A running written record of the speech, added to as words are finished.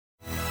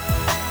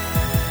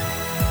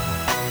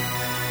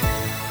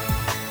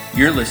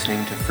You're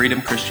listening to Freedom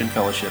Christian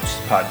Fellowship's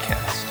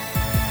podcast.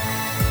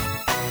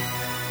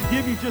 To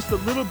give you just a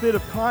little bit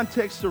of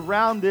context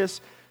around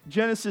this,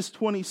 Genesis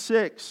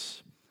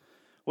 26,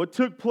 what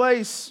took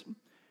place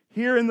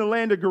here in the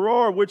land of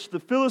Gerar, which the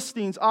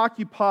Philistines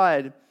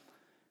occupied,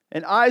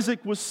 and Isaac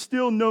was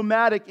still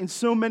nomadic in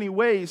so many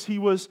ways. He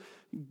was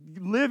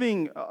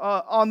living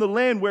on the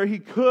land where he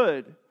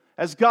could,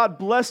 as God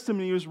blessed him,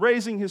 and he was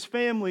raising his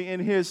family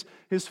and his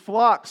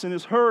flocks and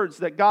his herds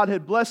that God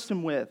had blessed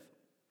him with.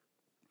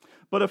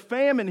 But a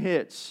famine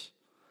hits.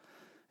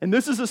 And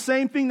this is the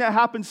same thing that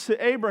happens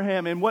to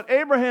Abraham. And what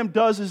Abraham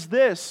does is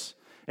this,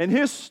 and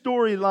his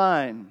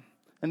storyline,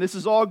 and this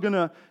is all going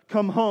to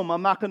come home.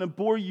 I'm not going to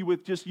bore you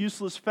with just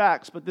useless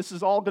facts, but this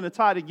is all going to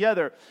tie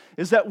together,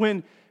 is that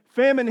when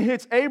famine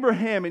hits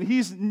Abraham, and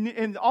he's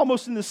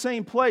almost in the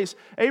same place,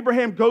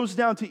 Abraham goes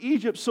down to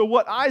Egypt. So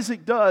what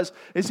Isaac does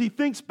is he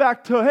thinks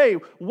back to, hey,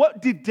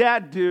 what did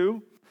Dad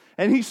do?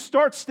 And he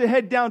starts to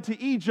head down to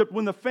Egypt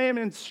when the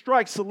famine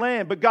strikes the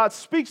land. But God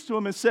speaks to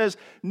him and says,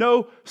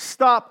 no,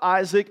 stop,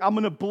 Isaac. I'm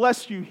going to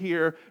bless you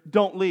here.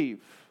 Don't leave.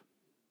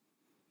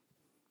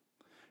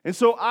 And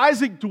so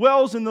Isaac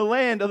dwells in the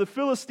land of the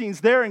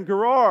Philistines there in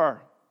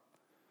Gerar.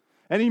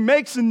 And he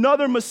makes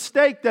another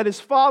mistake that his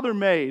father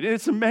made. And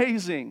it's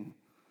amazing.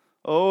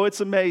 Oh,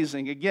 it's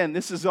amazing. Again,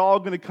 this is all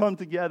going to come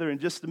together in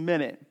just a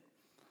minute.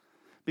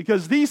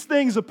 Because these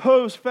things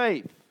oppose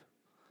faith.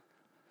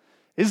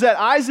 Is that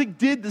Isaac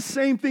did the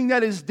same thing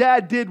that his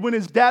dad did when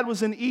his dad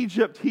was in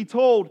Egypt. He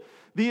told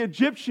the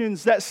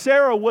Egyptians that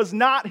Sarah was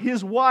not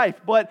his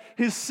wife, but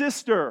his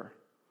sister.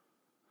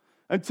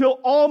 Until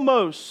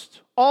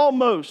almost,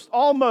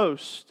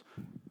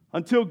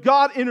 until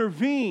God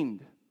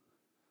intervened.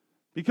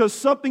 Because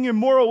something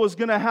immoral was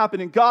going to happen,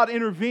 and God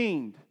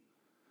intervened.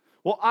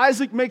 Well,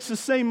 Isaac makes the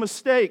same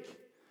mistake.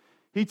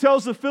 He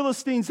tells the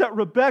Philistines that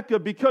Rebekah,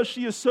 because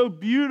she is so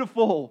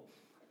beautiful,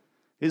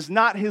 is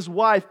not his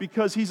wife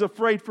because he's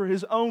afraid for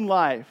his own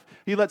life.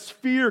 He lets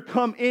fear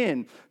come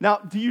in. Now,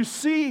 do you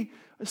see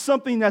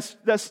something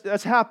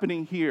that's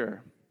happening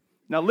here?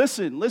 Now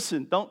listen.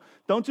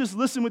 Don't just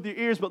listen with your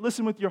ears, but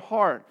listen with your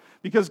heart.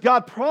 Because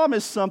God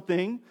promised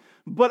something,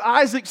 but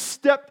Isaac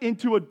stepped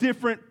into a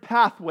different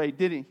pathway,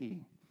 didn't he?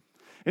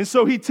 And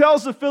so he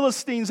tells the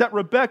Philistines that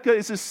Rebekah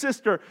is his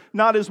sister,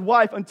 not his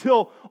wife,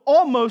 until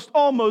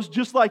almost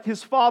just like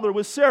his father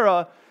with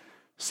Sarah,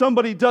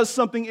 somebody does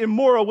something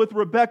immoral with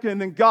Rebekah,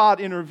 and then God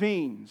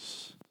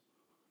intervenes.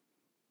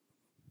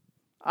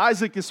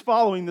 Isaac is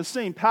following the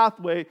same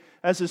pathway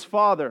as his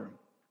father.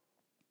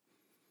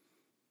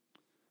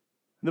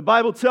 The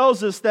Bible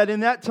tells us that in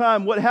that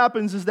time, what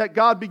happens is that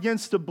God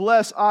begins to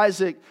bless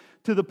Isaac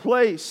to the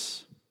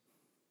place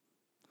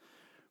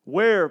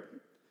where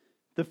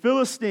the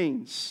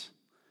Philistines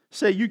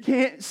say, you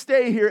can't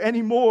stay here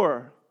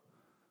anymore.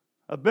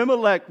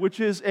 Abimelech, which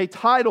is a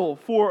title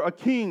for a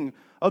king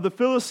of the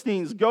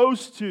Philistines,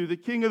 the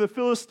king of the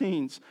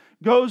Philistines,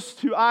 goes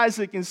to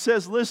Isaac and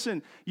says,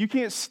 listen, you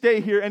can't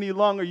stay here any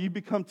longer. You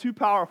become too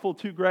powerful,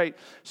 too great.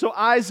 So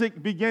Isaac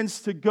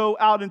begins to go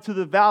out into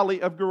the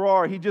valley of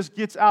Gerar. He just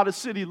gets out of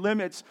city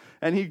limits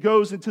and he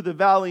goes into the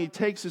valley. He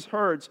takes his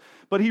herds.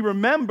 But he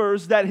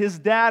remembers that his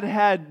dad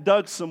had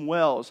dug some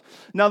wells.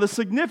 Now the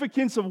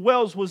significance of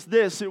wells was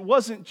this. It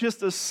wasn't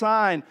just a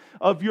sign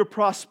of your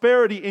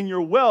prosperity and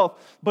your wealth,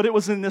 but it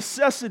was a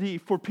necessity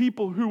for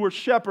people who were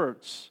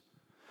shepherds.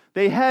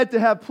 They had to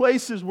have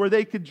places where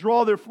they could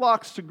draw their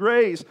flocks to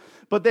graze,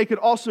 but they could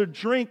also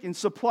drink and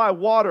supply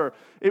water.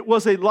 It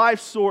was a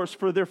life source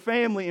for their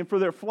family and for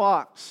their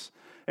flocks.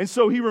 And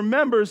so he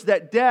remembers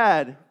that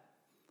Dad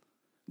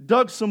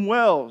dug some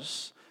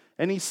wells,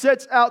 and he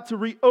sets out to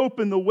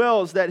reopen the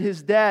wells that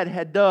his dad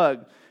had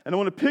dug. And I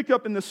want to pick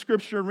up in the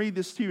scripture and read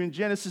this to you in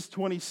Genesis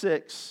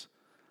 26,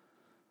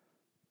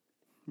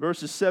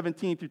 verses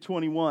 17 through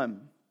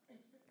 21.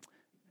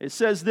 It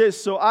says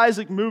this, so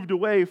Isaac moved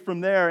away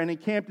from there and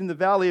encamped in the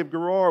valley of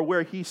Gerar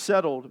where he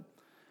settled.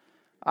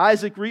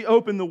 Isaac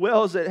reopened the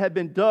wells that had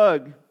been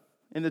dug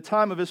in the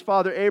time of his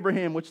father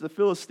Abraham, which the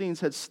Philistines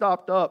had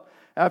stopped up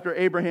after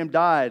Abraham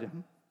died,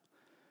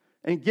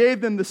 and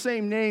gave them the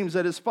same names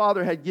that his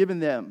father had given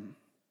them.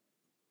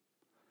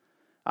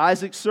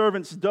 Isaac's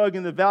servants dug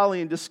in the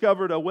valley and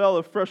discovered a well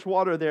of fresh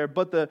water there,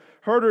 but the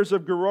herders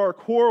of Gerar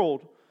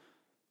quarreled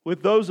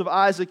with those of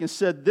Isaac and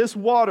said, the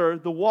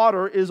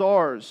water is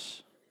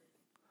ours.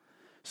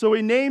 So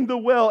he named the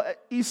well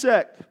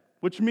Esek,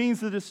 which means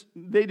that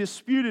they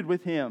disputed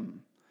with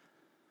him.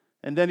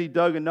 And then he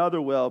dug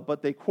another well,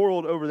 but they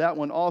quarreled over that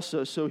one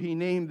also. So he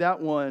named that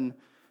one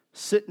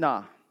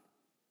Sitnah.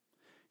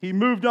 He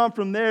moved on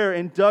from there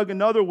and dug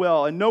another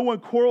well, and no one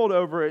quarreled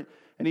over it,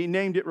 and he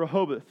named it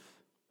Rehoboth,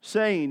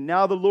 saying,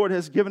 now the Lord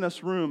has given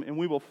us room, and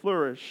we will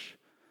flourish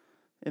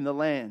in the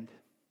land.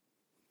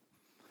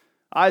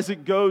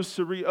 Isaac goes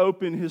to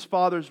reopen his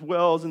father's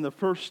wells, and the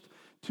first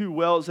two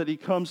wells that he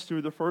comes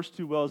to, the first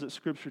two wells that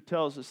Scripture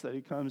tells us that he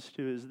comes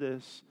to is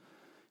this.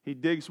 He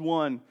digs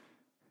one,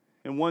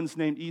 and one's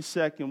named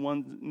Esek and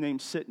one's named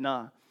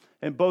Sitnah.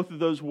 And both of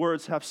those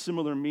words have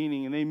similar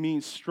meaning, and they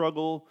mean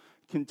struggle,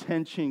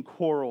 contention,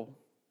 quarrel.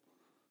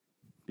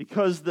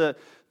 because the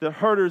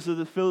herders of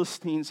the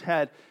Philistines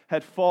had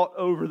fought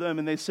over them,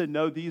 and they said,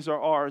 no, these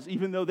are ours.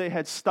 Even though they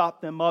had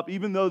stopped them up,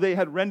 even though they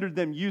had rendered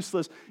them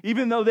useless,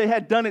 even though they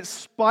had done it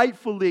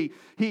spitefully,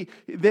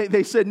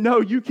 they said,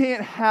 no, you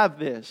can't have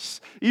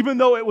this. Even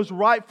though it was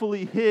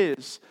rightfully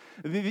his,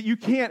 you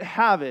can't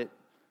have it.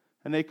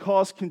 And they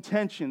caused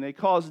contention, they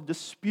caused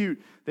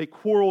dispute, they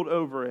quarreled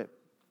over it.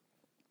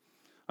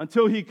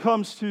 Until he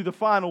comes to the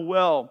final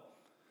well.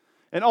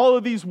 And all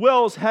of these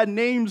wells had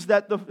names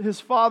that his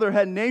father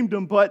had named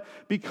them, but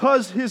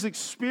because his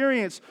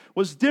experience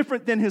was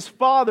different than his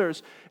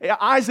father's,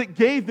 Isaac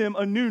gave them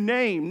a new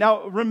name.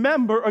 Now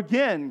remember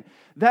again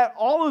that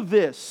all of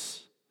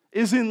this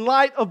is in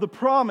light of the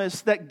promise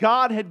that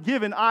God had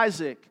given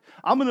Isaac.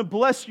 I'm going to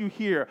bless you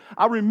here.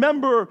 I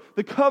remember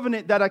the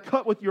covenant that I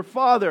cut with your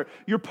father.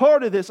 You're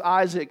part of this,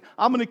 Isaac.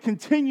 I'm going to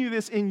continue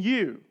this in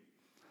you.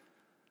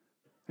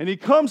 And he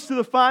comes to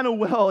the final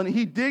well and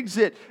he digs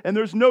it and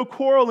there's no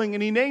quarreling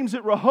and he names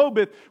it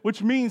Rehoboth,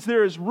 which means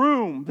there is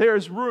room, there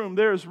is room,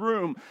 there is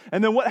room.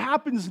 And then what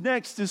happens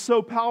next is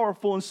so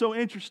powerful and so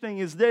interesting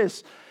is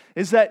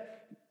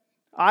that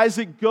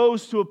Isaac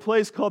goes to a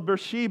place called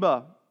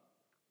Beersheba.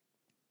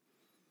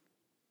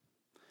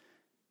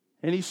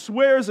 And he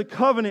swears a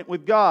covenant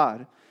with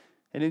God.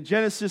 And in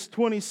Genesis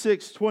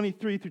 26,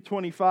 23 through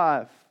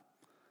 25,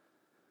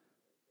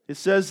 it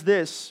says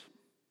this,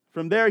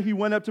 from there he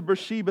went up to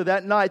Beersheba.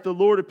 That night the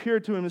Lord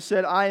appeared to him and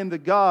said, I am the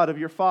God of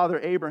your father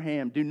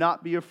Abraham. Do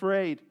not be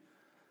afraid.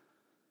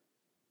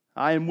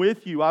 I am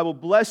with you. I will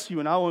bless you,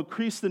 and I will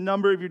increase the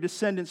number of your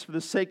descendants for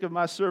the sake of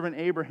my servant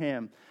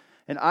Abraham.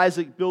 And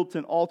Isaac built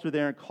an altar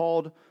there and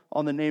called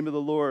on the name of the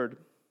Lord.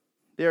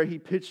 There he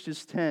pitched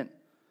his tent,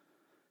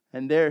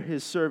 and there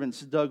his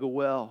servants dug a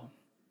well.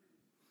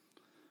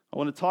 I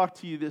want to talk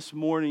to you this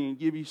morning and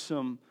give you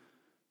some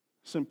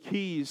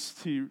keys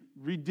to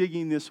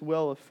redigging this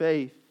well of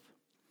faith.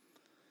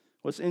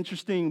 What's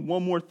interesting,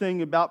 one more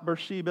thing about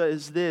Beersheba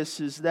is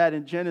that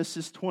in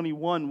Genesis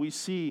 21, we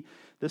see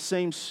the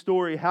same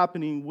story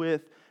happening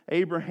with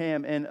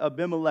Abraham and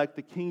Abimelech,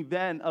 the king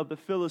then of the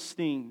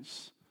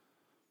Philistines,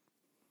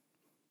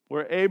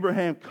 where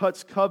Abraham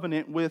cuts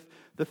covenant with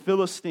the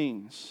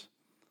Philistines.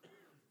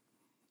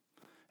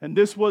 And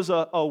this was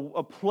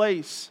a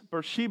place,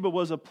 Beersheba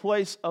was a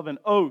place of an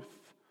oath.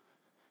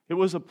 It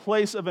was a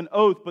place of an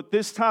oath, but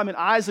this time in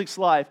Isaac's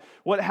life,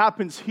 what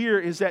happens here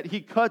is that he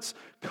cuts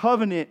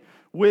covenant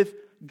with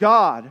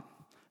God.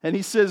 And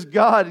he says,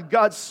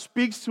 God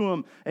speaks to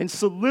him and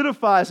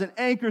solidifies and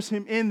anchors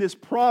him in this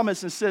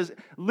promise and says,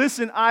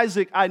 listen,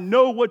 Isaac, I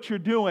know what you're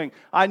doing.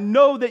 I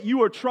know that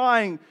you are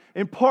trying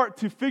in part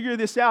to figure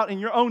this out in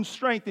your own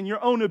strength and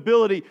your own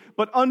ability,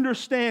 but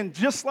understand,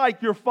 just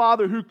like your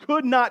father who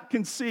could not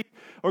conceive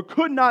or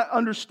could not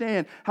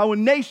understand how a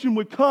nation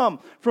would come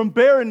from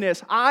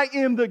barrenness, I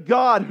am the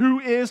God who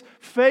is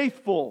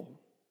faithful.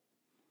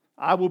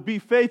 I will be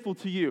faithful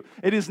to you.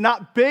 It is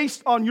not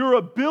based on your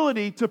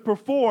ability to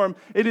perform.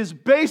 It is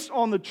based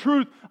on the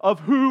truth of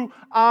who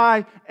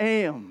I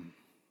am.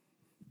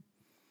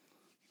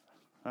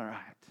 All right.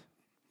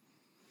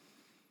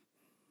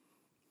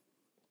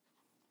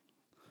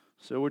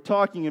 So we're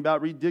talking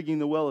about redigging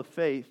the well of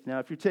faith. Now,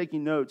 if you're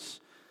taking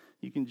notes,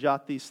 you can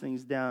jot these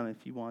things down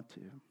if you want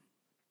to.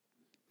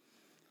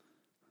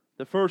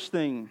 The first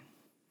thing,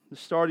 the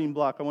starting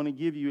block I want to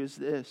give you is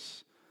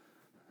this,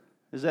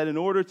 is that in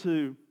order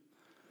to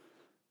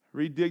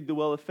redig the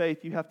well of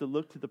faith, you have to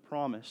look to the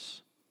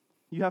promise.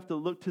 You have to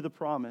look to the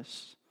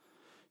promise.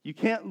 You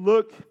can't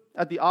look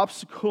at the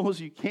obstacles.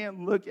 You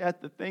can't look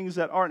at the things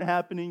that aren't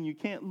happening. You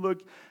can't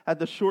look at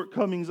the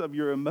shortcomings of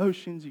your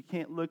emotions. You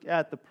can't look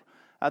at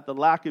the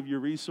lack of your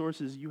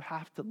resources. You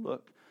have to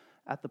look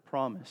at the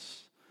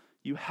promise.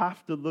 You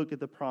have to look at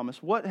the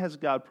promise. What has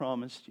God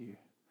promised you?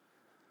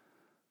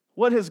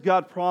 What has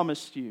God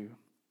promised you?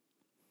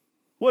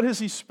 What has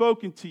He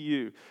spoken to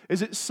you?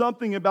 Is it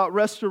something about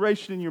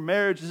restoration in your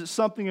marriage? Is it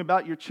something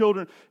about your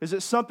children? Is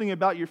it something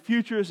about your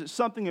future? Is it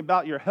something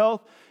about your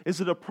health?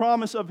 Is it a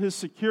promise of His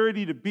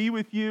security to be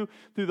with you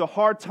through the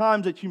hard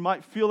times that you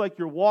might feel like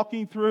you're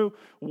walking through?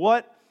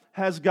 What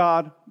has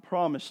God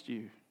promised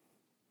you?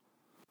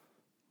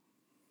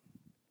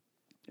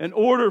 In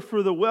order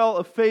for the well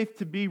of faith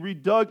to be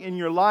redug in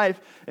your life,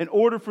 in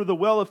order for the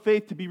well of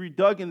faith to be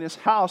redug in this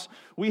house,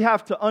 we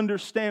have to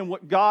understand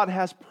what God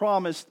has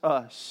promised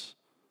us.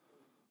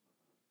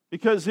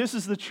 Because this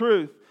is the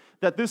truth,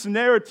 that this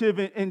narrative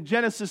in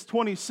Genesis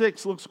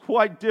 26 looks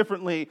quite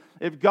differently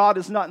if God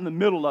is not in the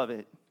middle of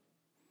it.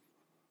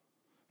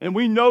 And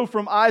we know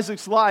from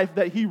Isaac's life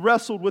that he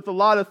wrestled with a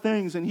lot of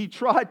things and he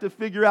tried to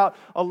figure out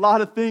a lot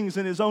of things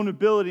in his own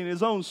ability and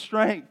his own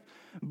strength.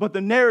 But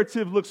the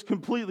narrative looks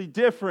completely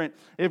different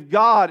if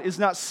God is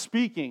not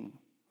speaking.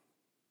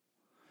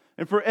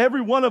 And for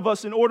every one of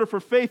us, in order for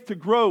faith to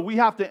grow, we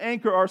have to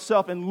anchor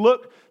ourselves and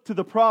look to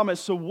the promise.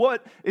 So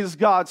what is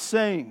God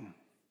saying?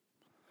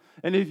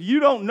 And if you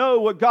don't know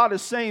what God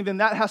is saying, then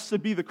that has to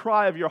be the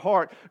cry of your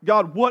heart.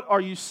 God, what are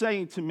you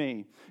saying to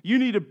me? You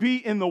need to be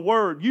in the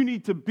Word. You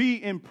need to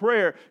be in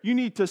prayer. You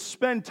need to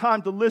spend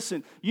time to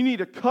listen. You need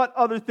to cut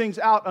other things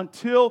out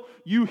until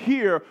you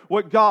hear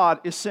what God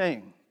is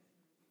saying.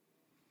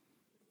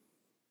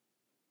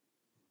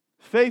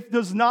 Faith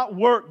does not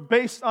work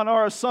based on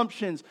our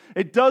assumptions.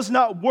 It does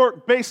not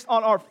work based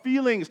on our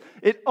feelings.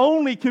 It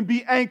only can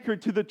be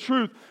anchored to the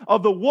truth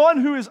of the one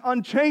who is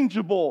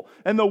unchangeable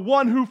and the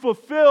one who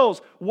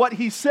fulfills what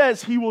He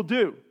says He will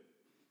do.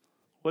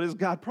 What has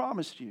God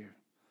promised you?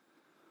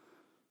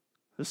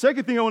 The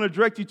second thing I want to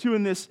direct you to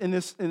in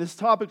this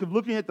topic of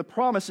looking at the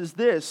promise is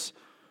this.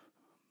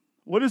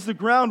 What is the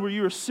ground where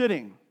you are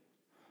sitting?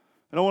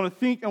 And I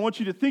want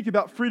you to think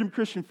about Freedom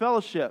Christian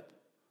Fellowship.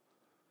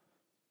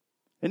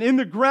 And in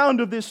the ground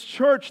of this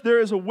church, there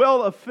is a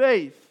well of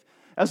faith.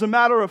 As a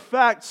matter of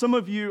fact, some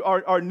of you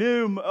are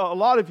new, a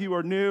lot of you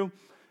are new,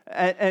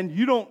 and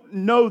you don't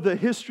know the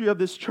history of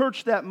this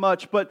church that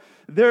much, but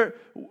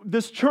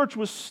this church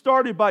was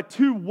started by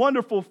two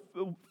wonderful,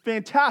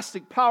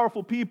 fantastic,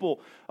 powerful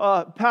people,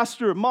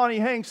 Pastor Monty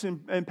Hanks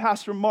and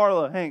Pastor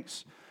Marla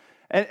Hanks.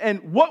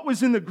 And what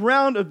was in the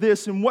ground of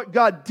this and what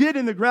God did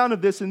in the ground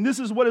of this, and this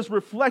is what is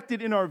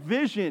reflected in our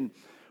vision,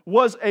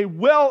 was a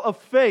well of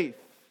faith.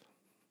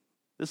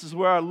 This is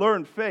where I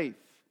learned faith,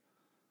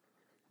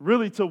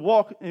 really to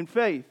walk in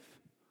faith.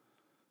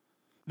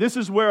 This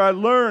is where I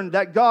learned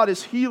that God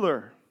is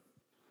healer.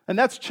 And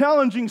that's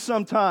challenging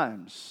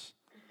sometimes.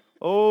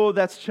 Oh,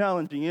 that's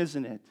challenging,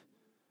 isn't it?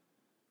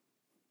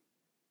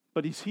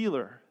 But He's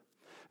healer.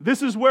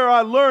 This is where I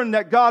learned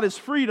that God is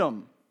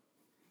freedom.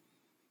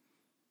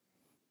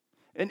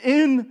 And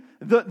in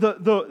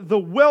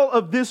the well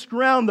of this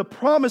ground, the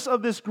promise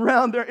of this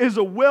ground, there is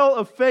a well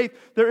of faith.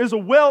 There is a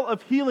well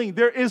of healing.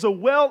 There is a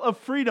well of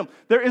freedom.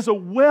 There is a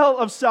well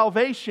of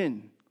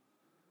salvation.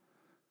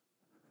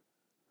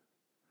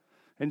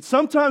 And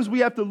sometimes we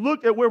have to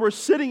look at where we're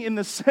sitting in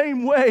the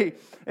same way.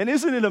 And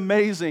isn't it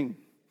amazing?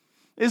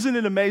 Isn't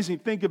it amazing?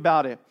 Think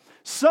about it.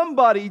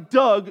 Somebody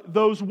dug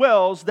those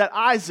wells that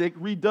Isaac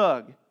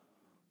redug.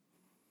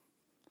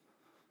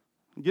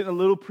 I'm getting a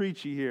little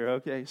preachy here,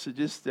 okay? So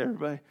just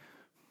everybody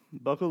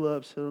buckle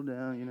up, settle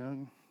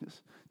down,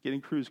 just get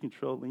in cruise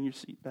control, lean your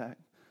seat back.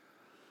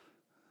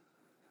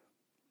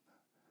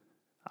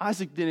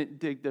 Isaac didn't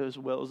dig those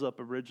wells up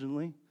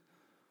originally.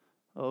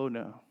 Oh,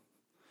 no.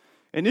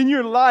 And in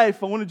your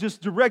life, I want to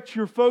just direct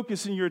your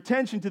focus and your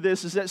attention to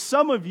this, is that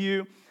some of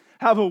you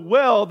have a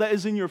well that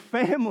is in your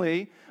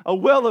family, a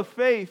well of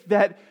faith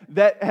that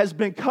has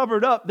been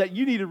covered up that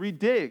you need to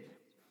redig.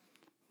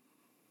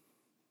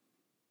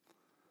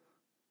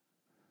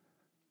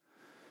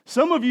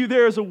 Some of you,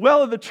 there is a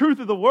well of the truth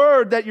of the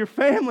Word that your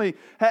family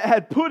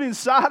had put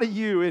inside of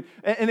you,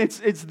 and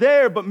it's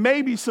there, but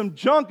maybe some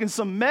junk and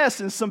some mess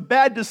and some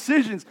bad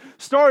decisions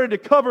started to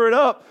cover it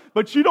up.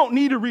 But you don't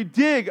need to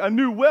redig a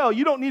new well.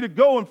 You don't need to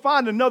go and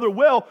find another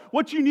well.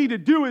 What you need to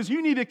do is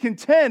you need to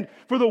contend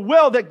for the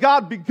well that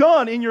God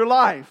begun in your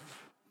life.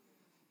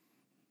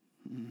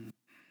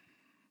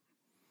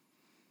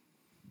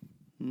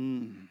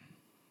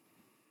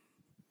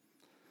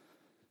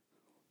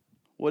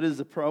 What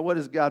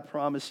has God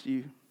promised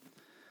you?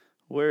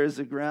 Where is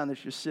the ground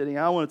that you're sitting?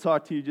 I want to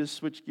talk to you, just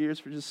switch gears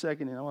for just a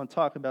second, and I want to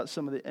talk about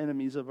some of the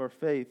enemies of our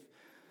faith.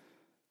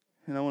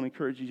 And I want to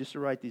encourage you just to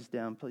write these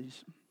down,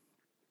 please.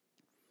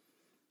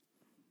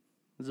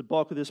 As the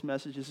bulk of this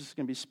message is just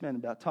going to be spent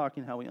about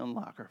talking how we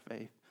unlock our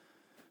faith.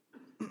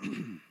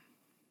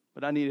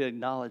 But I need to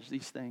acknowledge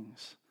these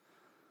things.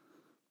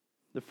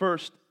 The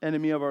first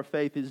enemy of our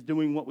faith is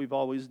doing what we've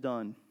always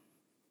done.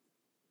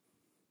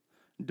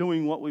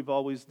 Doing what we've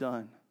always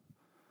done.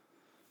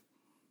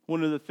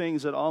 One of the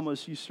things that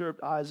almost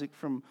usurped Isaac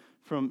from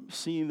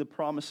seeing the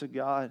promise of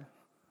God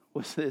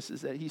was this,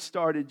 is that he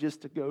started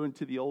just to go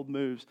into the old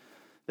moves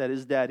that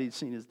he'd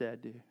seen his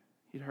dad do.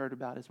 He'd heard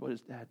about what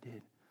his dad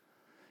did.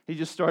 He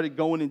just started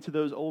going into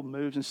those old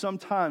moves, and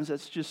sometimes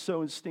that's just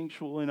so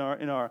instinctual in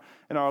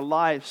our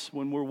lives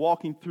when we're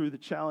walking through the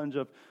challenge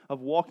of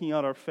walking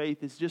out our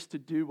faith, is just to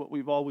do what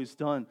we've always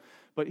done.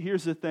 But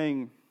here's the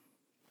thing,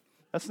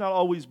 that's not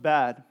always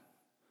bad.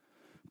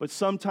 But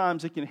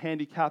sometimes it can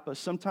handicap us.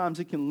 Sometimes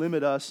it can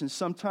limit us. And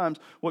sometimes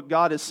what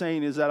God is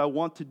saying is that I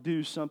want to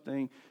do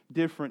something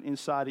different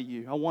inside of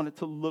you. I want it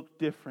to look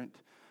different.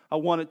 I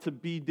want it to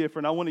be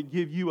different. I want to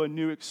give you a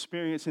new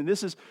experience. And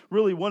this is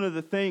really one of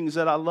the things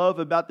that I love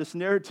about this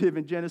narrative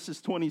in Genesis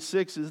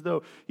 26, is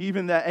though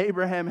even that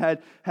Abraham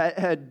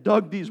had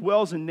dug these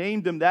wells and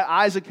named them, that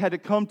Isaac had to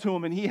come to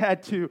him, and he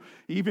had to,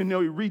 even though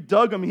he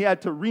redug them, he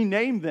had to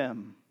rename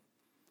them.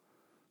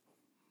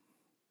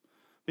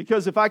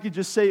 Because if I could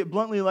just say it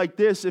bluntly like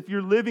this, if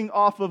you're living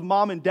off of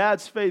mom and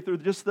dad's faith, or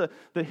just the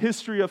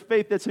history of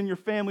faith that's in your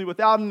family,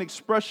 without an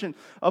expression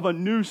of a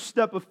new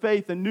step of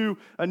faith, a new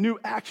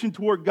action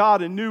toward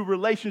God, a new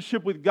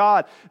relationship with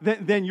God,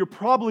 then you're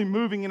probably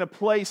moving in a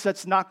place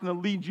that's not going to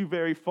lead you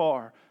very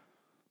far.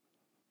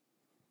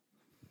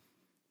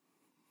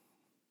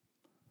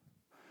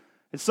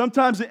 And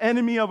sometimes the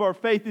enemy of our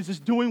faith is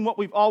just doing what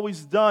we've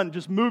always done,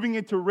 just moving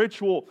into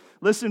ritual.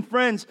 Listen,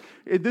 friends,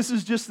 this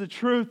is just the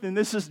truth, and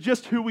this is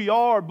just who we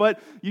are, but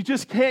you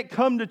just can't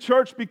come to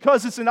church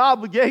because it's an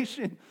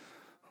obligation.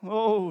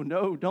 Oh,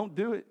 no, don't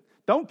do it.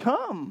 Don't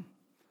come.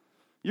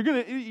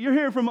 You're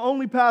hearing from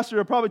only pastor.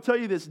 I'll probably tell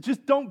you this.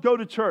 Just don't go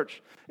to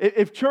church.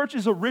 If church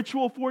is a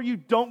ritual for you,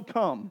 don't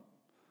come.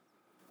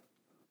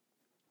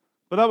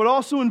 But I would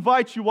also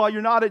invite you while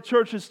you're not at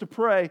churches to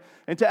pray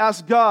and to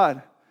ask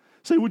God,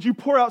 say, would you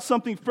pour out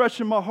something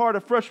fresh in my heart, a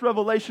fresh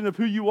revelation of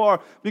who you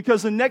are?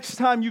 Because the next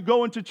time you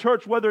go into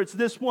church, whether it's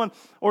this one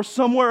or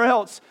somewhere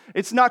else,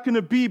 it's not going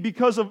to be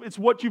because of it's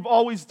what you've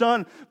always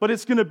done, but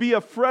it's going to be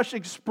a fresh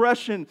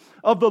expression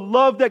of the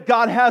love that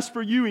God has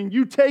for you and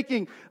you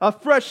taking a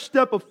fresh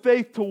step of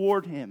faith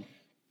toward Him.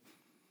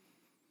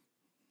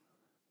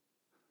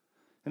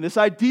 And this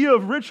idea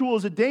of ritual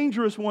is a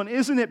dangerous one,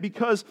 isn't it?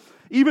 Because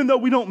even though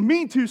we don't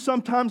mean to,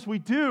 sometimes we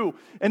do.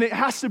 And it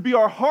has to be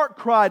our heart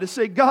cry to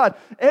say, God,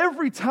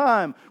 every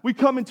time we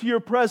come into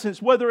your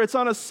presence, whether it's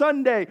on a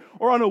Sunday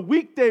or on a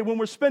weekday when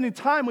we're spending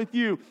time with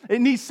you,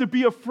 it needs to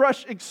be a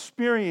fresh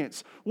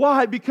experience.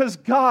 Why? Because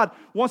God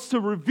wants to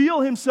reveal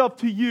Himself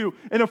to you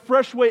in a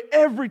fresh way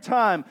every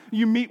time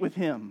you meet with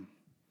Him.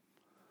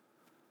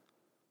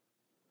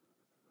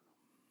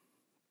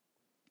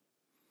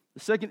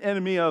 The second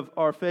enemy of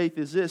our faith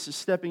is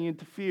stepping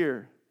into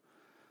fear.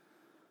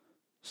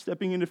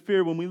 Stepping into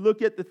fear when we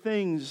look at the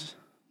things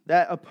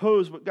that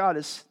oppose what God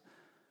is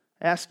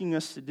asking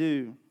us to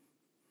do.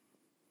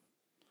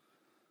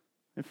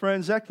 And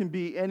friends, that can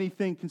be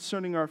anything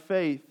concerning our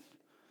faith.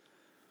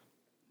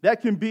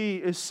 That can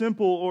be as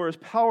simple or as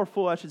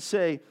powerful, I should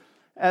say,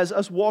 as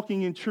us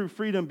walking in true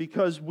freedom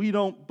because we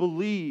don't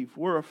believe.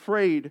 We're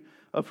afraid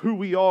of who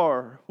we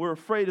are. We're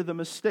afraid of the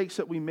mistakes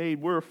that we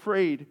made. We're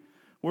afraid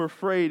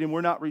and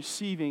we're not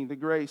receiving the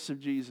grace of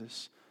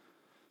Jesus.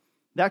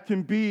 That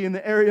can be in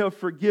the area of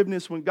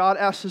forgiveness when God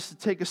asks us to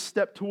take a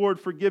step toward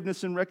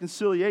forgiveness and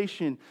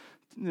reconciliation.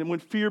 And when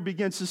fear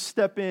begins to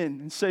step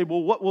in and say,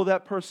 well, what will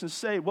that person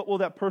say? What will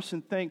that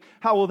person think?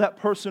 How will that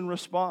person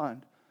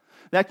respond?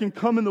 That can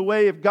come in the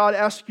way if God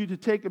asks you to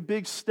take a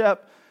big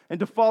step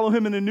and to follow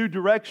Him in a new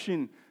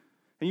direction.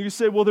 And you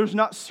say, well, there's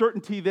not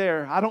certainty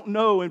there. I don't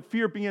know. And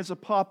fear begins to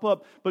pop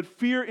up. But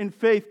fear and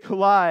faith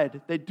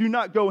collide. They do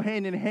not go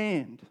hand in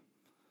hand.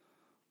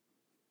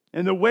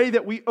 And the way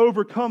that we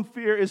overcome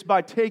fear is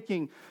by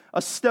taking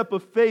a step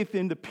of faith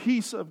in the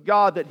peace of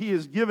God that He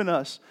has given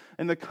us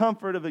and the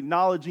comfort of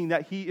acknowledging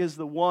that He is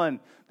the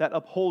one that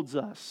upholds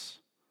us.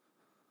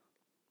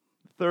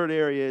 The third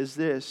area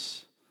is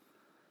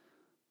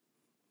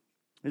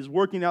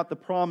working out the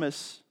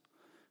promise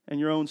in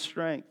your own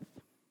strength.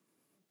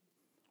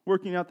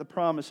 Working out the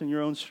promise in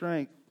your own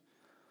strength.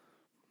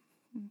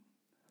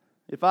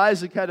 If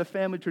Isaac had a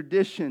family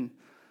tradition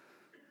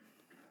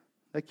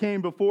that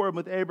came before him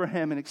with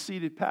Abraham and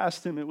exceeded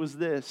past him, it was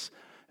this.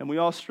 And we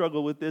all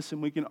struggle with this,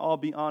 and we can all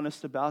be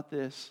honest about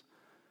this.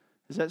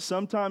 Is that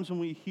sometimes when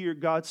we hear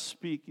God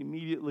speak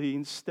immediately,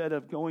 instead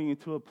of going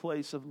into a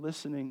place of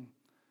listening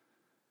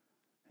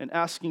and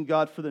asking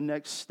God for the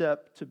next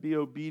step to be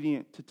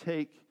obedient,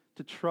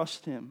 to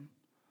trust Him,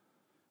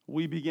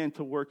 we begin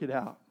to work it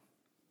out.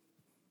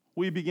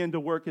 We begin to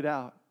work it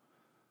out.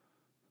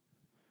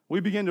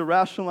 We begin to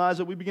rationalize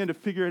it. We begin to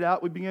figure it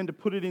out. We begin to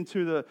put it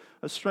into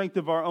the strength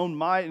of our own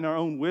might and our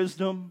own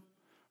wisdom,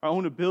 our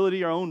own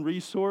ability, our own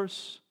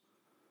resource.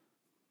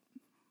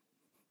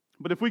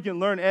 But if we can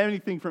learn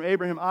anything from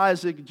Abraham,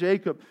 Isaac,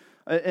 Jacob,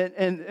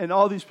 and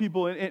all these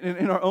people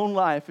in our own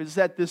life, is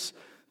that this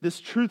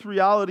truth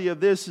reality of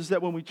this is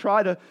that when we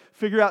try to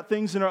figure out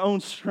things in our own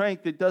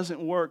strength, it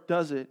doesn't work,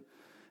 does it?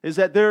 Is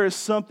that there is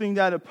something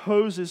that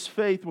opposes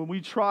faith when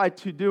we try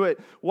to do it.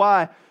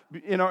 Why?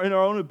 In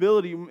our own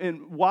ability.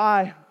 And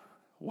why?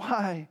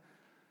 Why?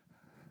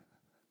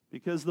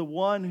 Because the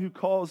one who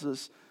calls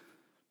us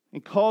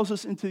and calls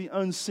us into the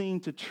unseen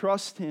to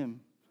trust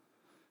Him,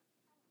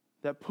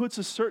 that puts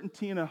a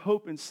certainty and a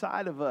hope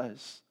inside of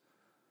us,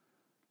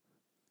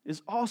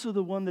 is also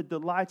the one that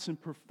delights in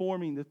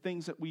performing the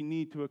things that we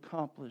need to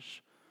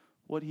accomplish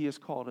what He has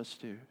called us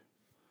to.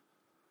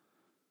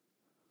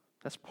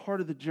 That's part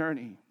of the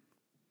journey.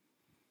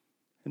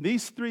 And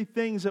these three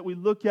things that we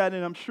look at,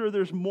 and I'm sure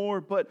there's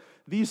more, but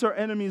these are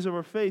enemies of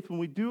our faith. When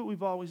we do what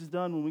we've always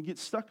done, when we get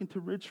stuck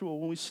into ritual,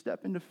 when we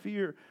step into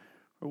fear,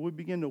 or we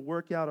begin to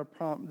work out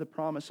the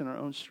promise in our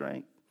own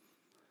strength.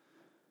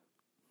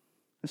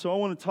 And so I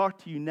want to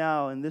talk to you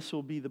now, and this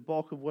will be the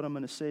bulk of what I'm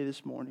going to say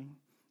this morning,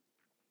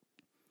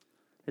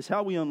 is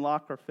how we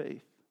unlock our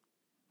faith.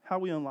 How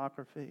we unlock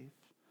our faith.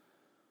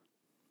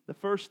 The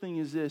first thing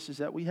is this, is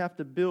that we have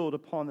to build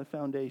upon the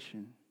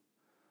foundation.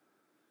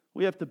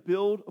 We have to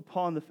build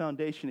upon the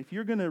foundation. If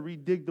you're going to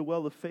redig the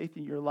well of faith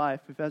in your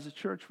life, if as a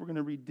church we're going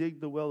to redig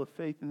the well of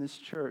faith in this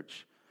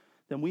church,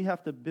 then we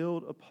have to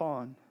build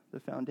upon the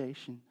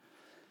foundation.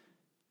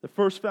 The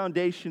first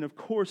foundation, of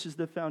course, is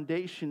the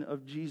foundation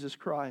of Jesus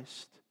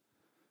Christ.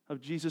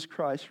 Of Jesus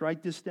Christ.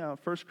 Write this down.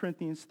 1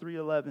 Corinthians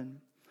 3:11.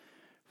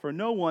 For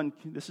no one,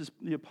 this is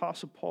the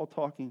Apostle Paul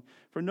talking,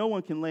 for no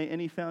one can lay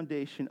any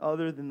foundation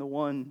other than the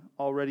one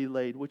already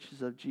laid, which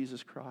is of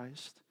Jesus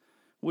Christ.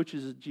 Which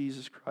is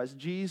Jesus Christ.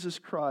 Jesus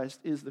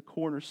Christ is the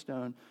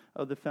cornerstone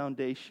of the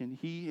foundation.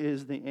 He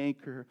is the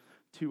anchor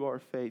to our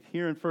faith.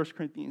 Here in 1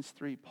 Corinthians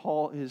 3,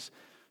 Paul is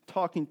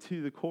talking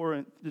to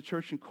the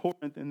church in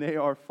Corinth, and they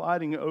are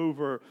fighting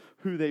over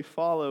who they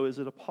follow. Is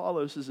it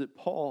Apollos? Is it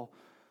Paul?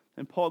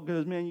 And Paul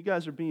goes, man, you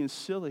guys are being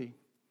silly.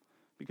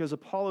 Because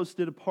Apollos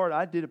did a part,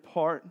 I did a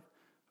part,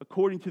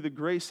 according to the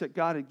grace that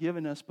God had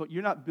given us, but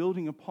you're not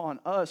building upon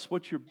us.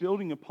 What you're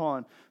building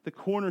upon, the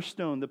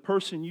cornerstone, the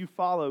person you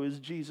follow is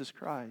Jesus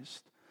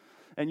Christ.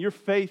 And your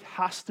faith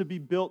has to be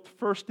built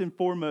first and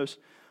foremost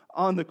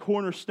on the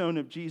cornerstone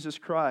of Jesus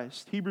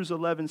Christ. Hebrews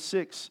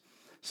 11:6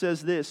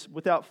 says this,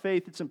 without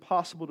faith it's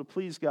impossible to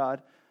please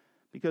God,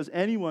 because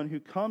anyone who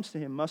comes to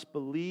Him must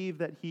believe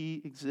that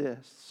He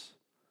exists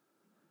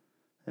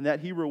and that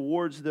He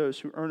rewards those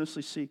who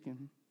earnestly seek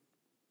Him.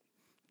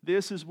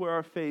 This is where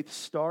our faith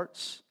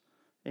starts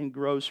and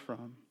grows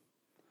from.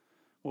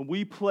 When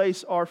we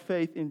place our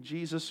faith in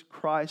Jesus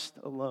Christ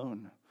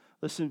alone,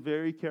 listen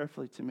very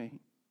carefully to me.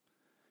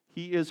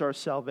 He is our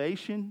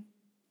salvation.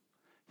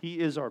 He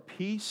is our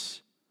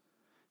peace.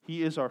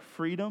 He is our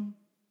freedom.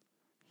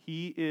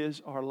 He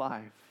is our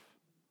life.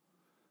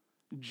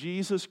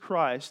 Jesus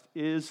Christ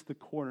is the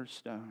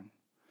cornerstone.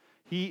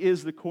 He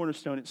is the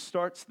cornerstone. It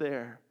starts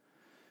there.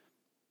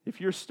 If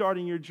you're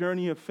starting your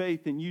journey of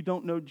faith and you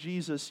don't know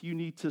Jesus, you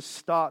need to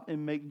stop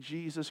and make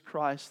Jesus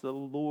Christ the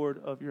Lord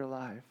of your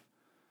life.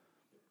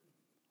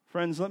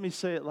 Friends, let me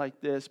say it like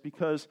this,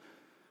 because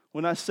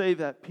when I say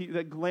that,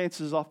 that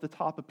glances off the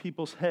top of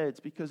people's heads,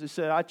 because they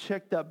said, I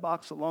checked that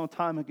box a long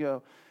time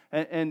ago,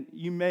 and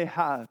you may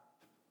have,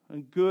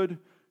 and good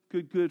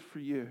for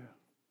you.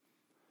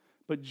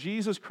 But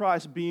Jesus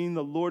Christ being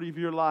the Lord of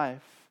your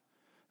life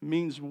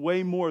means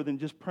way more than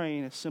just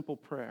praying a simple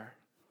prayer.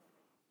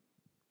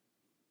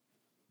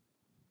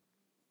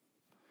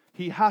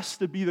 He has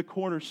to be the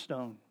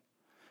cornerstone.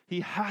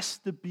 He has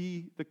to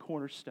be the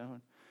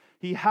cornerstone.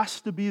 He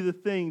has to be the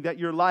thing that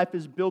your life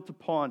is built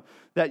upon,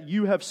 that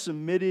you have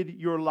submitted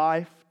your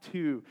life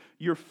to.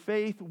 Your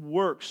faith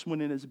works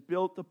when it is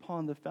built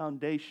upon the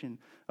foundation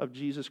of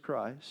Jesus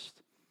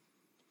Christ.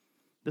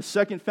 The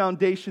second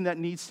foundation that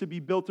needs to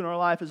be built in our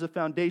life is a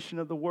foundation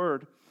of the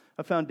Word.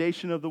 A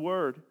foundation of the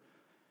Word.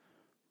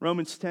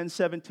 Romans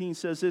 10:17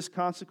 says this,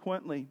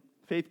 consequently,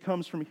 faith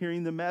comes from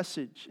hearing the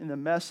message, and the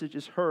message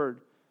is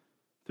heard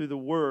through the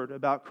Word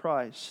about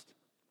Christ.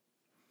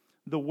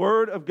 The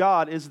Word of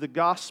God is the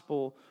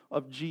gospel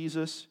of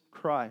Jesus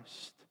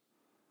Christ.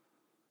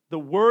 The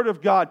Word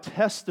of God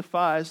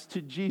testifies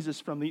to Jesus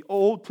from the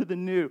old to the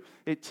new.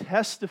 It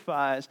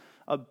testifies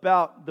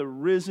about the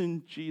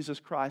risen Jesus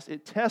Christ.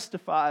 It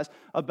testifies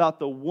about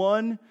the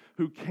one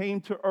who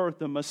came to earth,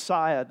 the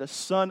Messiah, the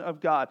Son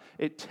of God.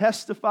 It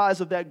testifies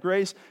of that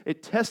grace.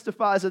 It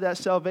testifies of that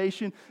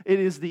salvation. It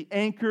is the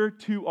anchor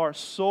to our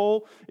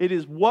soul. It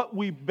is what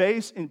we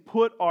base and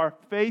put our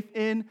faith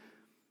in.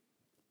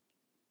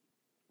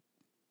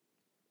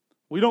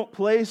 We don't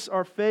place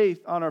our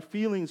faith on our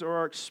feelings or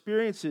our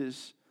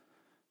experiences,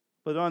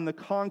 but on the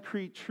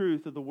concrete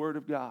truth of the Word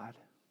of God.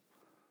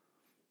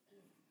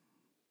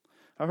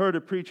 I heard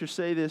a preacher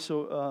say this,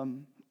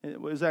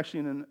 it was actually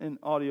in an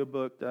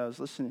audiobook that I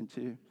was listening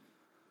to.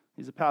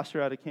 He's a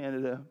pastor out of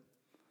Canada.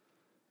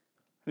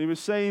 And he was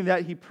saying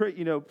that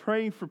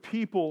praying for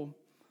people,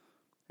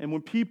 and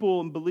when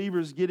people and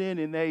believers get in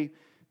and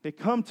they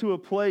come to a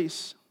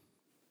place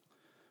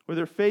where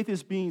their faith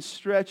is being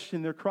stretched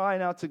and they're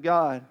crying out to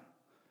God,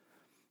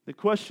 the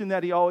question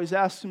that he always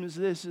asks them is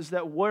this, is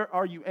that where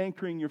are you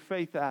anchoring your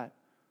faith at?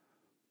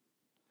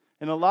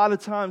 And a lot of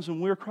times when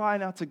we're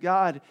crying out to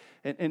God,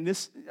 and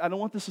this, I don't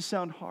want this to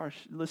sound harsh,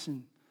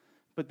 listen,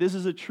 but this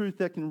is a truth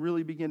that can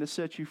really begin to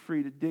set you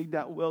free to dig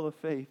that well of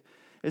faith,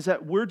 is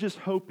that we're just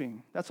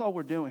hoping. That's all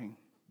we're doing.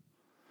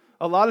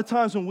 A lot of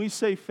times when we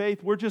say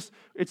faith,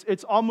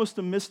 it's almost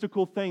a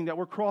mystical thing that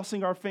we're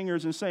crossing our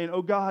fingers and saying,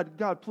 oh God,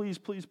 please,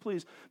 please,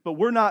 please. But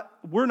we're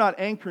not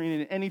anchoring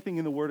in anything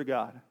in the Word of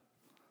God.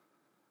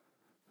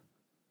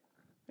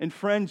 And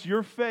friends,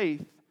 your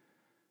faith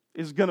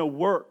is going to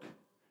work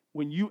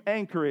when you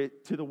anchor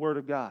it to the Word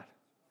of God.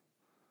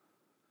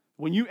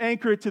 When you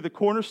anchor it to the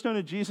cornerstone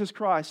of Jesus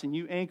Christ and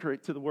you anchor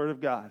it to the Word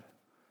of God.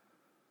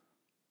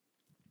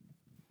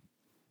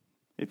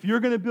 If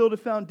you're going to build a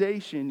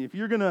foundation, if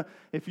you're going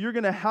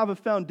to have a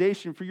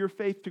foundation for your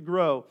faith to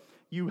grow,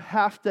 you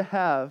have to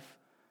have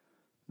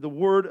the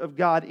Word of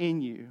God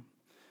in you.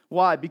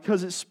 Why?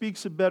 Because it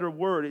speaks a better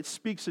word. It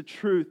speaks a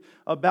truth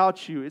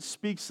about you. It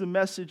speaks the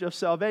message of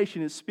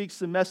salvation. It speaks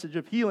the message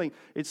of healing.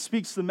 It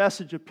speaks the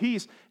message of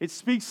peace. It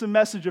speaks the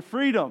message of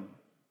freedom.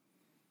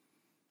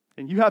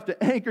 And you have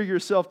to anchor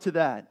yourself to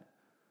that.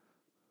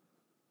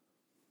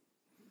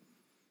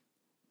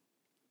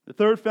 The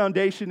third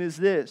foundation is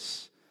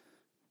this.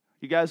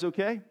 You guys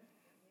okay?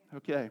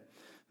 Okay.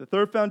 The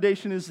third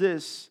foundation is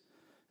this.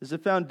 Is the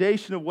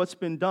foundation of what's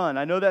been done.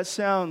 I know that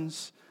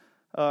sounds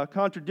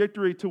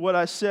contradictory to what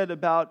I said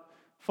about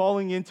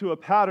falling into a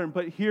pattern.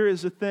 But here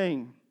is the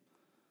thing,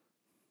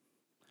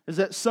 is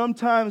that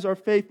sometimes our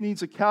faith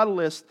needs a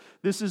catalyst.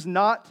 This is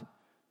not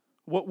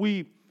what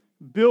we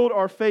build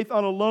our faith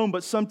on alone,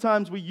 but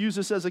sometimes we use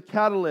this as a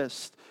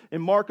catalyst.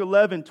 In Mark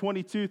 11,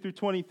 22 through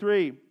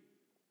 23,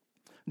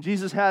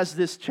 Jesus has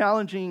this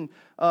challenging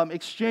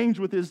exchange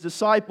with his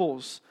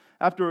disciples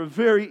after a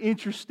very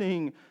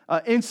interesting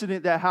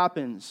incident that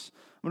happens.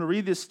 I'm going to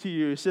read this to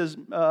you. It says,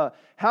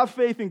 have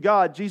faith in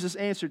God. Jesus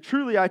answered,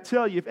 truly I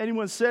tell you, if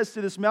anyone says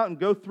to this mountain,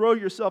 go throw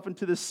yourself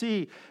into the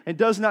sea, and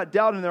does not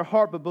doubt in their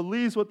heart, but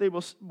believes what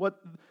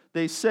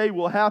they say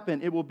will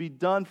happen, it will be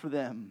done for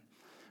them.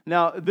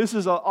 Now, this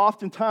is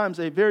oftentimes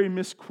a very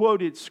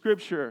misquoted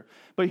scripture,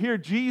 but here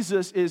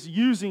Jesus is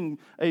using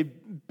a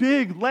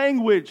big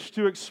language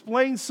to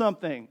explain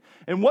something.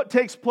 And what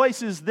takes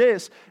place is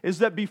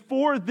that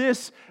before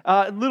this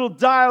little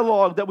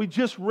dialogue that we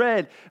just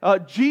read,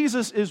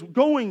 Jesus is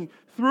going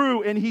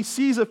through and he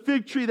sees a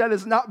fig tree that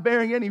is not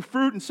bearing any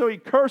fruit, and so he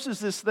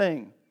curses this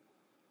thing.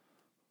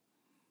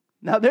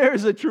 Now, there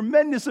is a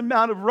tremendous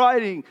amount of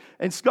writing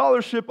and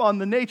scholarship on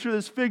the nature of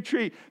this fig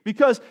tree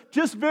because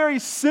just very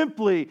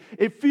simply,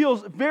 it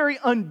feels very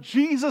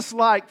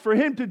un-Jesus-like for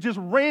him to just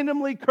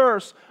randomly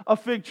curse a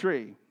fig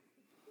tree.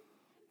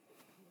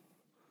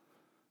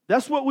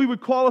 That's what we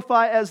would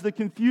qualify as the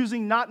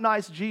confusing, not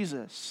nice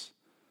Jesus.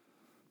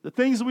 The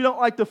things we don't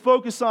like to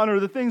focus on are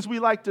the things we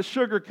like to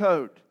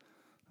sugarcoat.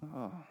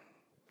 Oh.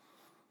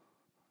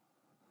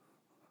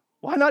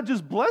 Why not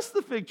just bless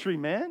the fig tree,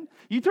 man?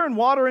 You turn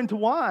water into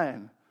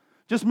wine.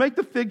 Just make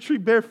the fig tree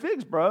bear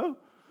figs, bro.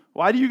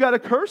 Why do you got to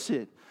curse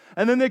it?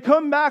 And then they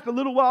come back a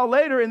little while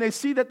later and they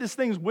see that this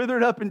thing's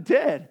withered up and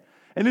dead.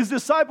 And his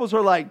disciples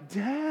are like,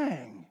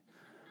 dang.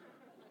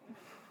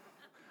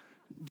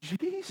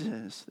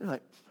 Jesus. They're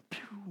like,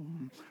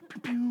 pew,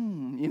 pew,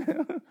 pew, you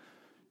know.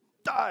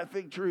 Die,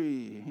 fig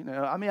tree. You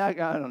know, I mean, I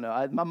don't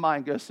know. My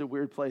mind goes to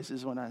weird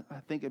places when I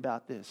think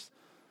about this.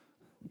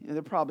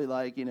 They're probably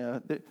like, you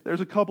know, there's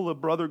a couple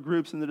of brother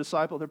groups in the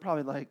disciple. They're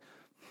probably like,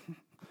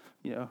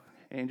 you know,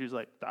 Andrew's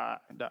like,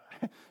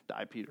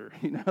 die, Peter.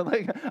 You know,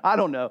 like, I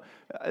don't know.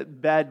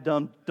 Bad,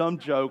 dumb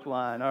joke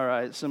line. All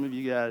right, some of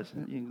you guys,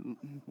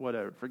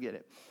 whatever, forget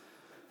it.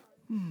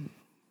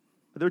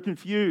 But they're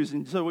confused.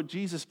 And so what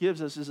Jesus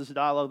gives us is this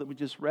dialogue that we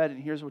just read.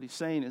 And here's what he's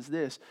saying is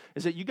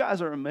that you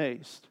guys are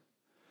amazed.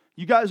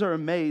 You guys are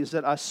amazed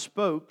that I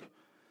spoke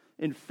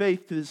in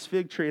faith to this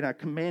fig tree and I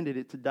commanded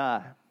it to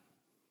die.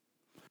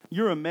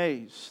 You're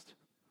amazed.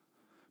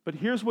 But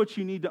here's what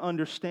you need to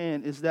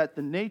understand is that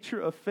the nature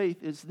of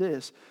faith is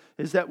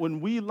that when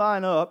we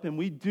line up and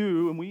we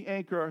do and we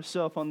anchor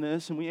ourselves on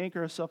this and we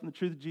anchor ourselves in the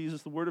truth of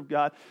Jesus, the Word of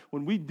God,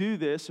 when we do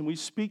this and we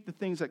speak the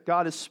things that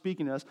God is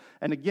speaking to us,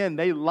 and again,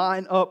 they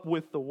line up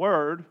with the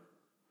Word,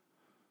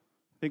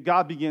 then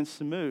God begins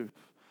to move.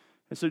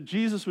 And so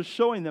Jesus was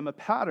showing them a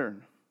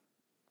pattern.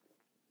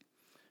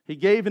 He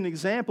gave an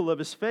example of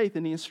his faith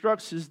and he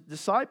instructs his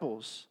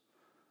disciples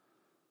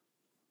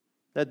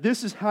that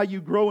this is how you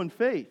grow in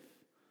faith.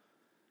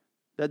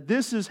 That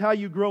this is how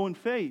you grow in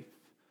faith.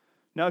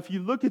 Now, if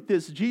you look at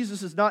this,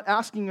 Jesus is not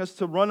asking us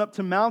to run up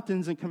to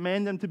mountains and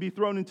command them to be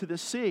thrown into the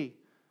sea.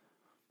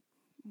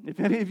 If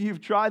any of you have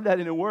tried that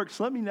and it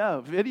works, let me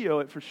know. Video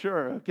it for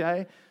sure,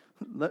 okay?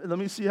 Let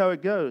me see how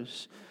it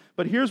goes.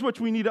 But here's what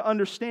we need to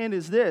understand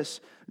is this.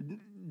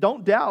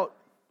 Don't doubt.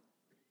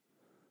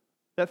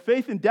 That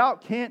faith and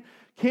doubt can't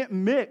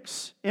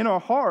mix in our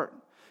heart.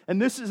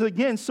 And this is,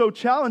 again, so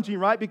challenging,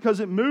 right? Because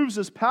it moves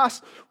us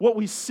past what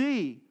we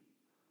see.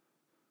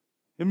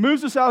 It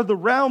moves us out of the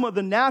realm of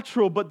the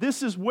natural, but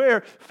this is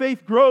where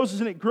faith grows,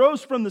 and it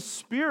grows from the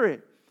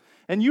Spirit.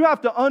 And you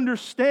have to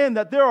understand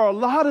that there are a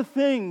lot of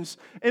things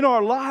in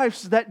our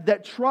lives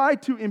that try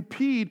to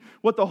impede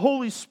what the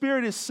Holy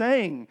Spirit is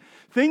saying.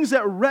 Things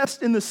that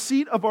rest in the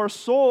seat of our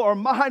soul, our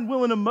mind,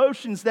 will, and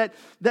emotions that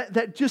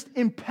just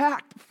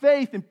impact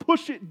faith and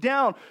push it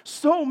down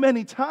so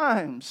many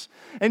times.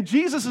 And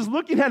Jesus is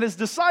looking at his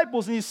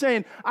disciples and he's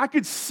saying, I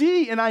could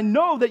see and I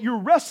know that you're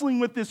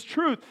wrestling with this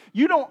truth.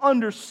 You don't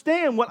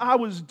understand what I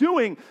was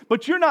doing,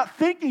 but you're not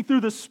thinking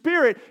through the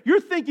Spirit. You're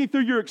thinking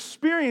through your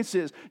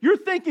experiences. You're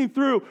thinking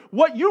through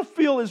what you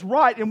feel is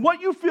right and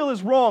what you feel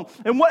is wrong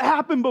and what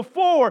happened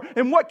before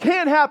and what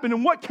can happen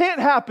and what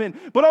can't happen.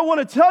 But I want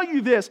to tell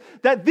you this,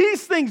 that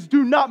these things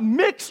do not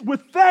mix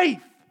with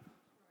faith.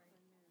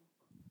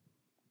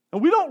 And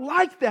we don't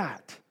like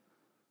that.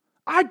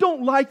 I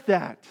don't like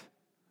that.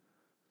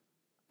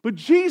 But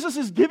Jesus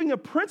is giving a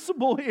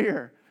principle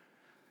here.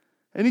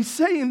 And he's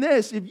saying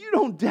this, if you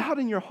don't doubt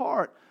in your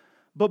heart,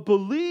 but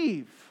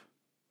believe.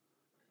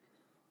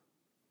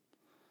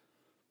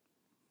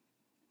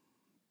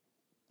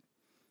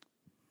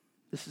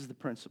 This is the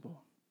principle.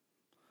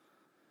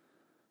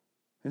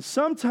 And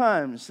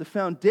sometimes the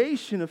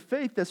foundation of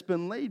faith that's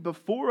been laid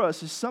before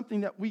us is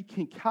something that we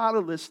can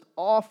catalyst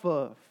off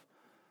of.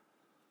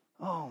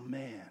 Oh,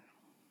 man.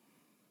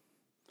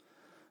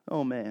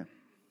 Oh, man.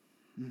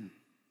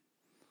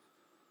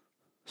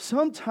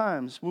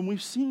 Sometimes when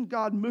we've seen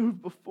God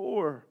move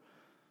before,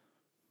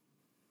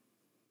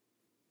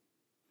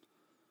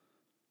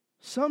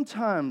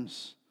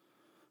 Sometimes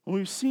when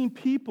we've seen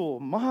people,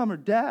 mom or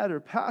dad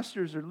or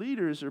pastors or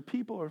leaders or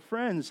people or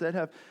friends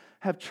that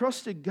have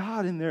trusted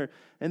God in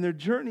their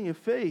journey of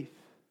faith,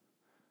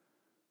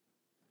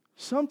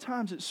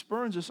 sometimes it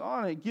spurs us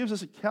on. It gives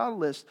us a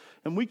catalyst,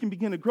 and we can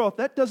begin to grow. If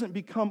that doesn't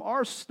become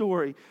our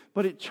story,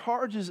 but it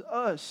charges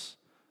us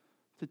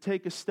to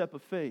take a step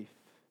of faith.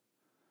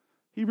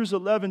 Hebrews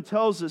 11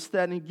 tells us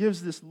that, and it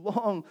gives this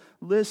long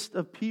list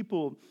of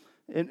people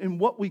in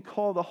what we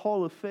call the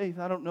hall of faith.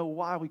 I don't know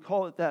why we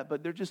call it that,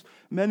 but they're just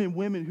men and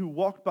women who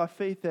walked by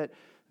faith, that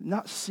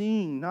not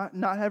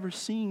ever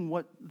seeing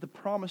what the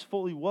promise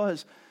fully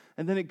was.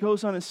 And then it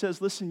goes on and says,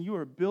 listen, you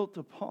are built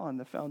upon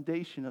the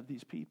foundation of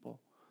these people.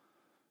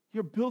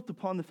 You're built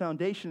upon the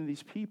foundation of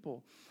these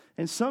people.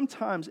 And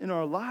sometimes in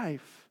our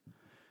life,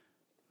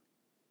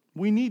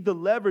 we need the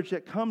leverage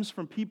that comes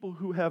from people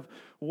who have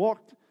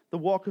walked the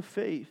walk of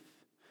faith.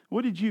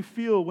 What did you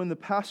feel when the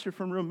pastor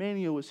from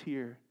Romania was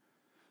here?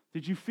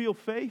 Did you feel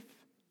faith?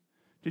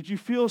 Did you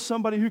feel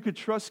somebody who could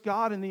trust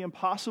God in the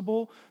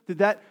impossible? Did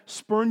that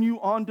spur you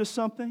on to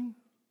something?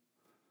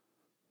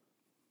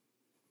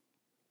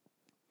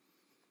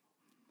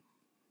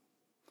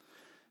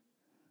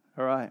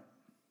 All right.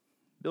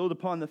 Build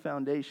upon the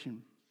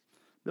foundation.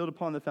 Build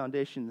upon the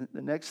foundation.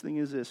 The next thing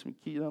is this. We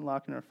keep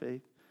unlocking our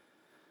faith.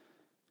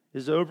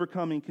 Is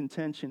overcoming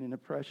contention and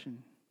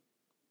oppression.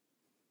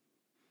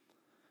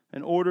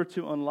 In order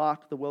to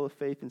unlock the well of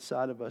faith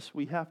inside of us,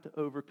 we have to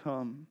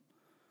overcome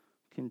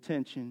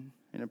contention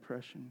and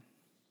oppression.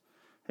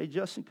 Hey,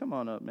 Justin, come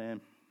on up,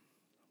 man.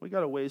 We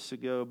got a ways to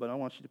go, but I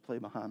want you to play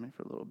behind me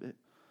for a little bit.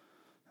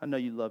 I know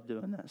you love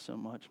doing that so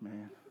much,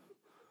 man.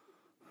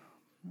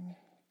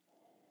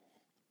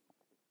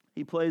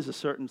 He plays a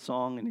certain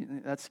song,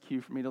 and that's the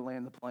cue for me to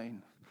land the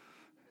plane.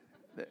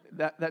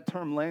 That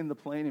term, land the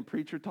plane, in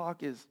preacher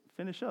talk is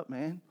finish up,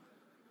 man.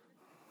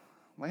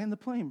 Land the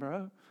plane,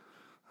 bro.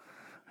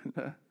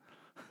 Have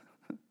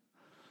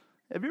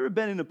you ever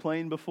been in a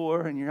plane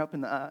before and you're up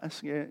in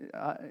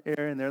the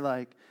air and they're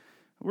like,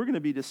 we're going to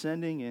be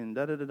descending and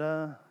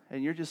da-da-da-da,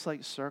 and you're just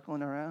like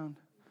circling around.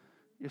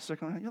 You're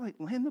circling around. You're like,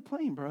 land the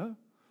plane, bro.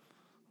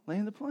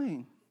 Land the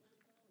plane.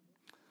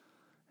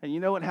 And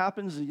you know what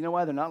happens? You know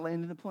why they're not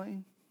landing the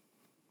plane?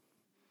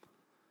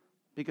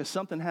 Because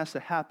something has to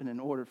happen in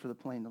order for the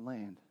plane to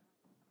land.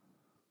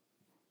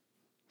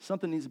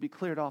 Something needs to be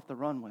cleared off the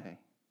runway.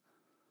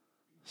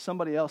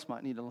 Somebody else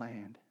might need to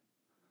land.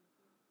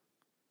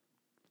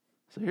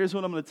 So here's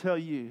what I'm going to tell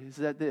you, is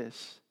that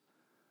this.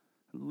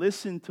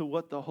 Listen to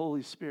what the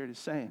Holy Spirit is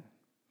saying.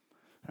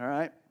 All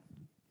right?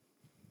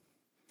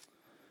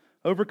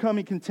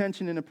 Overcoming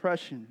contention and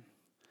oppression.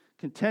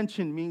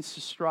 Contention means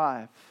to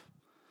strive.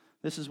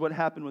 This is what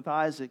happened with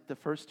Isaac. The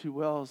first 2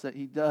 wells that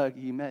he dug,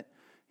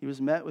 he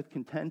was met with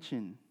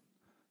contention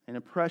and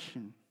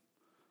oppression.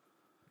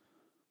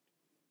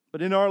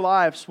 But in our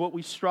lives, what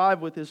we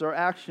strive with is our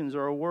actions,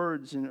 our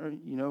words,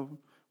 and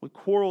we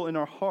quarrel in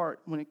our heart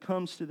when it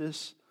comes to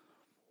this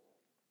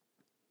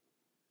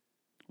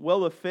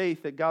well of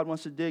faith that God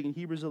wants to dig. In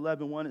Hebrews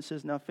 11:1, it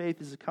says, "Now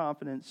faith is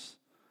confidence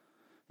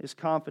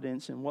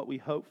in what we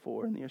hope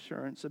for, and the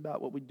assurance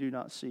about what we do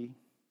not see."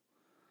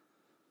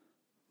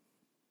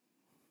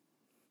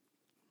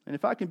 And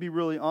if I can be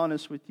really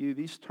honest with you,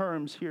 these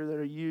terms here that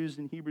are used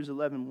in Hebrews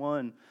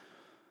 11:1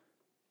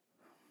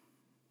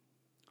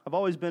 have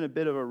always been a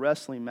bit of a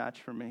wrestling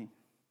match for me.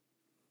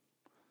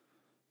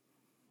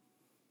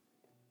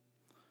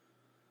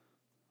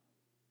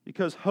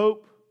 Because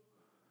hope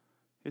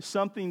is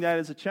something that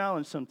is a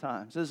challenge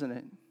sometimes, isn't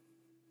it?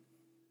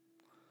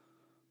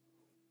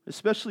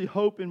 Especially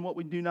hope in what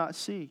we do not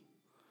see.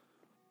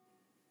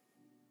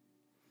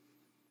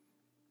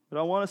 But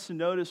I want us to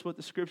notice what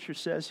the Scripture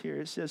says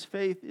here. It says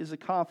faith is a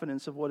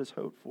confidence of what is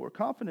hoped for.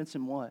 Confidence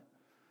in what?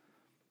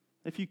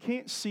 If you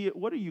can't see it,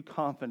 what are you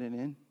confident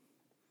in?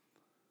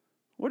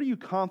 What are you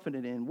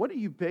confident in? What are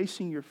you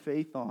basing your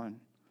faith on?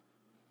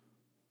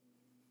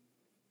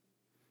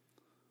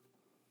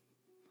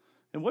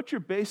 And what you're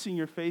basing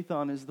your faith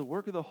on is the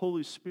work of the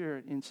Holy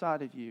Spirit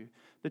inside of you.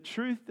 The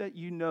truth that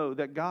you know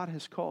that God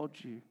has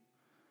called you.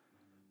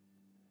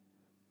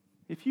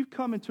 If you've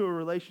come into a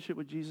relationship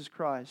with Jesus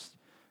Christ,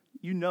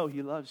 you know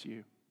He loves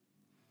you.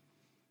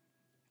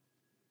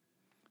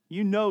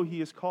 You know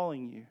He is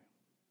calling you.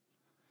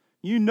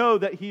 You know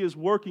that He is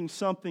working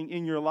something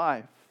in your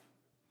life.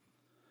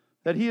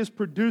 That He is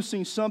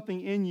producing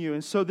something in you.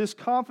 And so this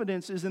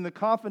confidence is in the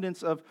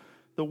confidence of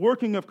the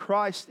working of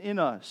Christ in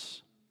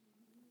us.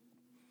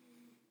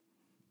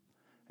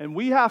 And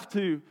we have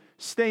to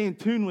stay in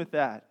tune with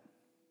that.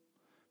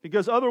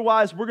 Because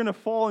otherwise we're going to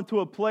fall into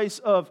a place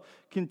of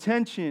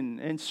contention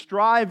and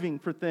striving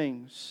for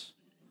things.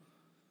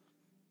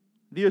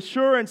 The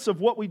assurance of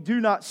what we do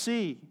not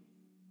see.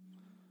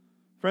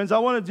 Friends, I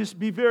want to just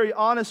be very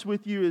honest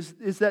with you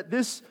is that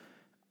this,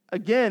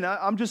 again,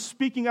 I'm just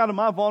speaking out of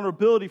my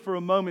vulnerability for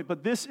a moment,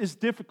 but this is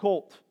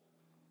difficult.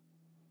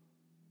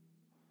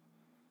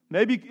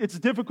 Maybe it's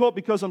difficult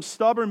because I'm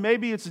stubborn.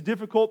 Maybe it's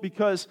difficult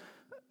because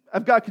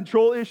I've got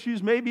control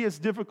issues. Maybe it's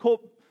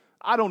difficult.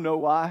 I don't know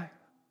why.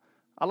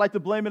 I like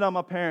to blame it on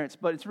my parents,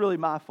 but it's really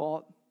my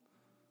fault.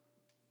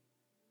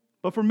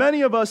 But for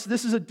many of us,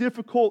 this is a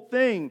difficult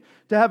thing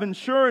to have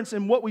insurance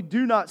in what we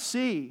do not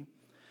see.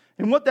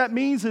 And what that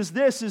means is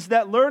this, is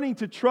that learning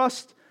to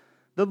trust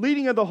the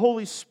leading of the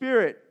Holy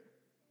Spirit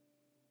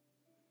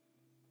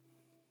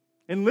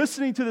and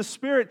listening to the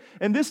Spirit,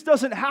 and this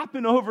doesn't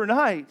happen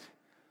overnight.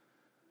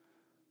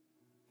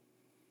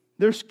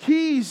 There's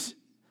keys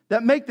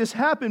that make this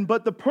happen,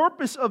 but the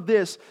purpose of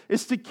this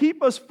is to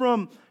keep us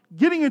from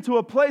getting into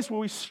a place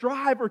where we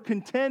strive or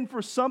contend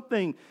for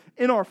something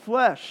in our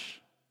flesh.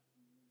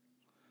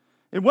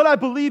 And what I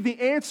believe the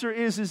answer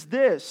is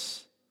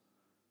this,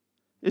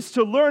 is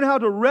to learn how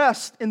to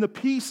rest in the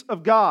peace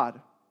of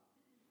God.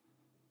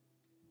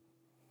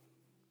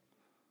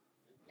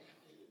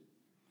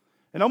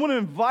 And I want to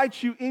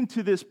invite you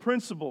into this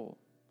principle.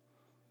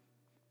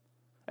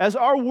 As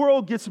our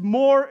world gets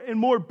more and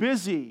more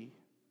busy,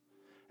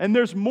 and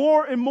there's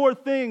more and more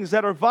things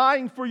that are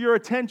vying for your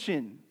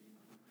attention,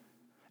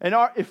 and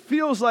it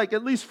feels like,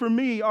 at least for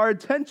me, our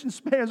attention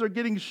spans are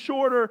getting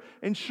shorter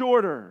and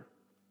shorter.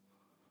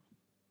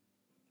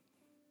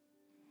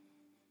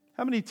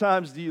 How many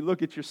times do you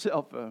look at your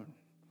cell phone?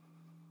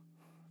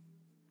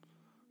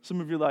 Some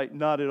of you are like,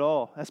 not at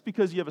all. That's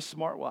because you have a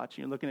smartwatch and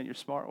you're looking at your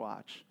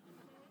smartwatch.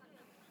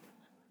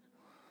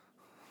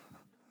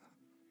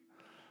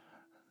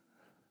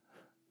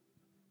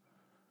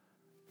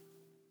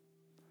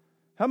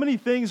 How many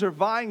things are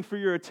vying for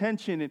your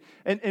attention?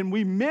 And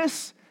we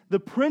miss the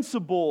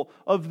principle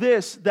of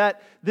this,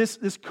 that this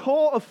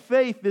call of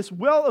faith, this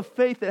well of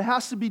faith that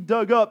has to be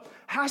dug up,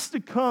 has to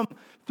come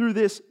through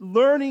this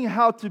learning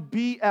how to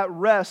be at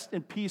rest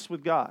and peace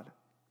with God.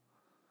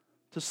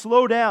 To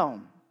slow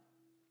down.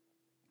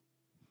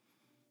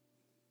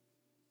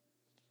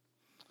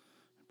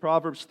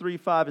 Proverbs 3,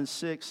 5, and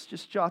 6,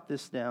 just jot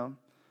this down.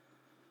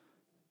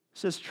 It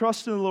says,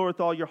 trust in the Lord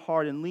with all your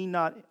heart and lean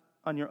not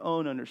on your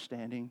own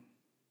understanding.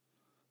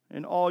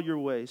 In all your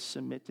ways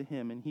submit to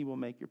Him, and He will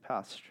make your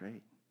path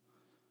straight.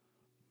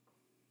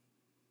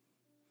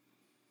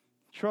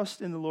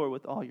 Trust in the Lord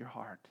with all your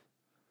heart.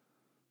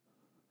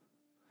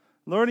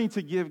 Learning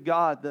to give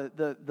God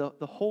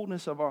the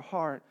wholeness of our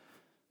heart,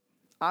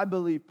 I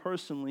believe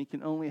personally,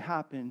 can only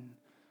happen,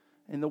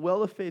 and the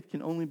well of faith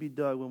can only be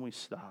dug when we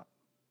stop.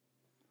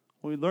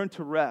 When we learn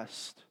to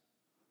rest.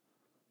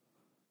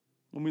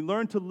 When we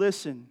learn to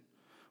listen.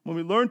 When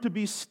we learn to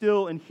be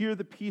still and hear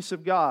the peace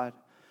of God.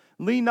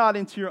 Lean not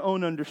into your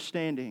own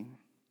understanding.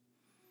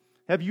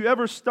 Have you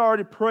ever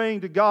started praying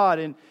to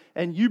God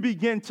and you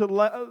begin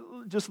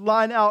to just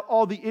line out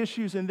all the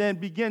issues and then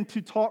begin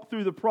to talk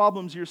through the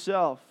problems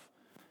yourself?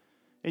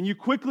 And you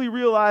quickly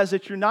realize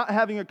that you're not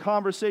having a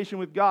conversation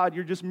with God,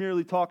 you're just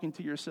merely talking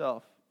to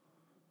yourself.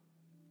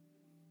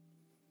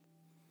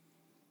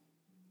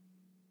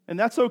 And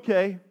that's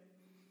okay.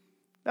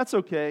 That's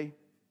okay.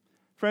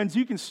 Friends,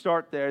 you can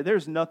start there.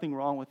 There's nothing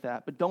wrong with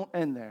that, but don't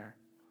end there.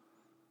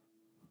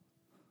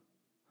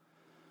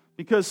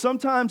 Because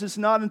sometimes it's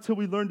not until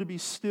we learn to be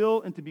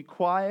still and to be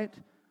quiet,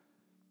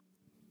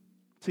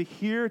 to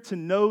hear, to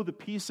know the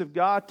peace of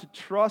God, to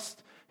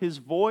trust His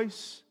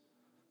voice,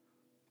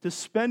 to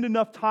spend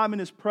enough time in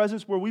His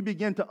presence where we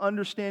begin to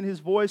understand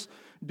His voice,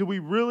 do we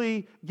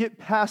really get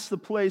past the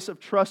place of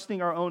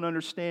trusting our own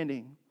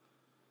understanding.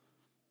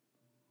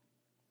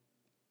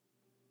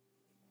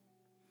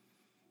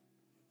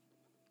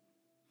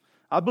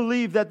 I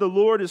believe that the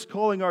Lord is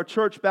calling our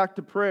church back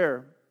to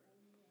prayer.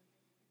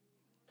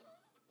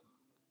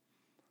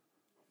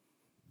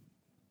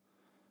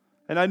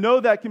 And I know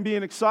that can be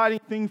an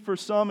exciting thing for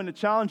some and a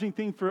challenging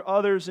thing for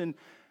others. And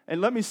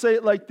let me say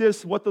it like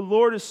this. What the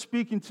Lord is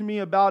speaking to me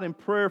about in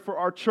prayer for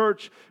our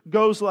church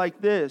goes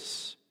like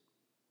this.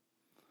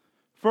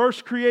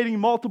 First, creating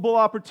multiple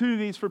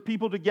opportunities for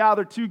people to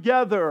gather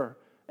together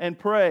and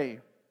pray.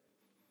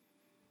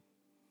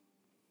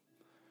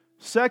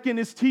 Second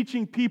is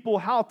teaching people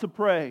how to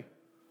pray.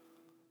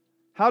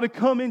 How to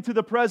come into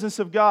the presence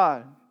of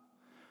God.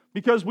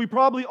 Because we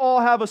probably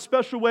all have a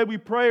special way we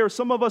pray, or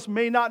some of us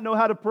may not know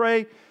how to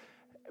pray.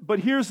 But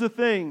here's the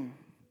thing,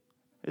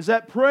 is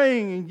that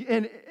praying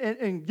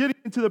and getting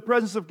into the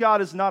presence of God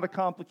is not a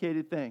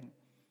complicated thing.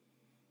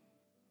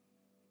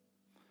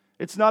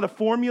 It's not a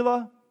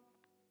formula.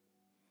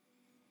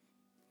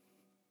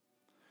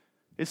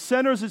 It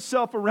centers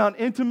itself around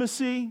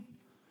intimacy,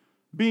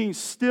 being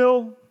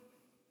still,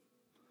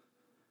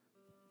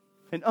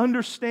 and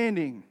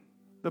understanding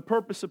the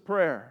purpose of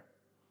prayer.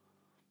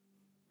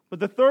 But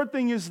the third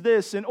thing is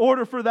this, in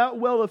order for that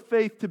well of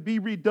faith to be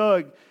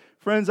redug,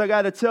 friends, I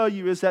got to tell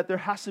you, is that there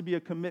has to be a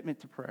commitment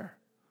to prayer.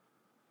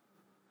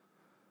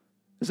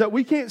 Is that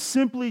we can't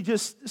simply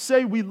just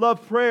say we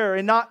love prayer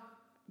and not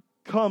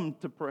come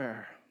to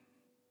prayer.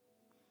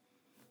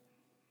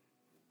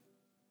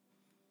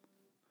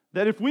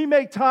 That if we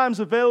make times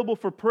available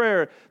for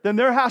prayer, then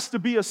there has to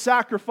be a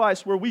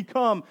sacrifice where we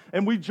come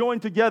and we join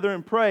together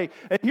and pray.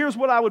 And here's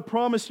what I would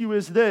promise you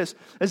is this,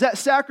 is that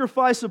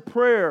sacrifice of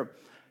prayer,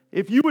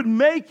 if you would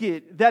make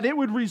it, that it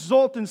would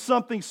result in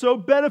something so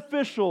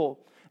beneficial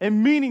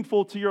and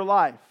meaningful to your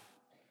life.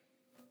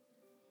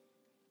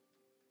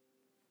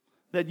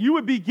 That you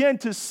would begin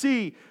to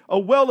see a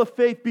well of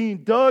faith being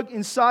dug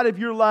inside of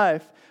your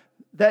life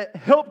that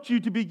helped you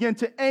to begin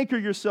to anchor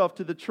yourself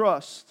to the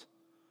trust,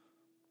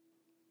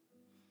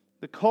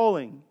 the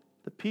calling,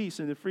 the peace,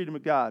 and the freedom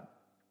of God.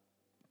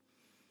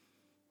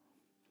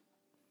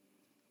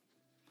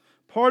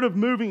 Part of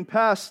moving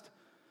past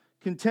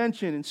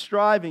contention and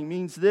striving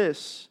means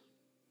this: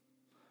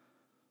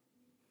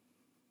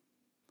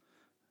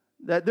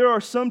 that there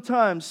are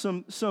sometimes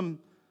some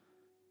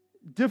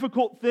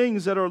difficult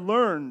things that are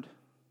learned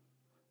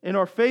in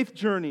our faith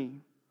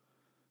journey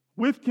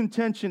with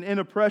contention and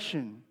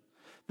oppression.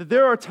 That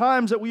there are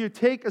times that we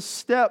take a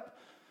step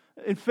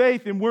in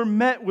faith and we're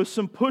met with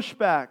some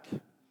pushback.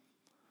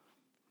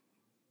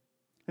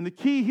 And the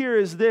key here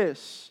is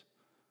this: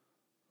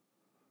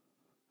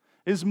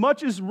 as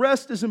much as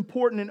rest is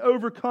important in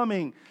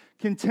overcoming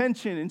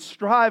contention and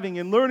striving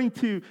and learning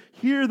to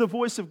hear the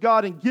voice of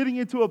God and getting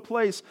into a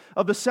place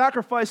of the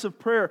sacrifice of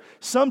prayer,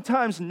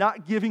 sometimes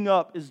not giving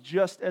up is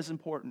just as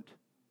important.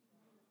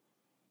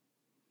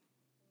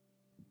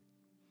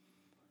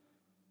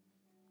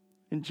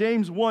 In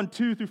James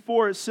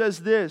 1:2-4, it says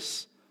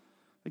this.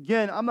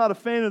 Again, I'm not a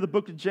fan of the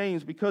book of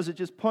James because it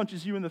just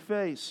punches you in the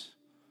face.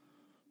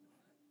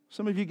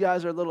 Some of you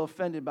guys are a little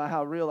offended by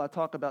how real I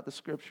talk about the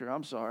Scripture.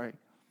 I'm sorry.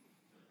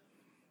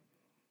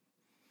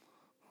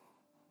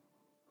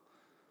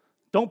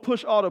 Don't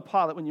push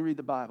autopilot when you read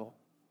the Bible.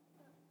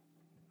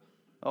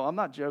 Oh, I'm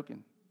not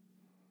joking.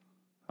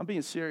 I'm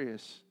being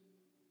serious.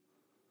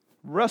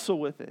 Wrestle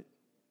with it.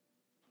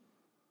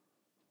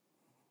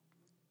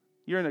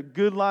 You're in a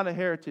good line of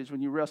heritage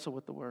when you wrestle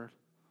with the Word.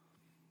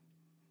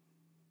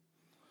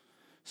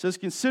 It says,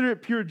 "Consider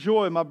it pure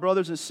joy, my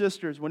brothers and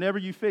sisters, whenever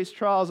you face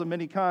trials of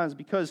many kinds,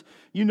 because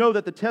you know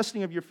that the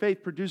testing of your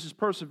faith produces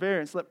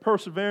perseverance. Let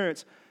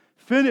perseverance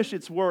finish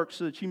its work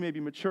so that you may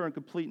be mature and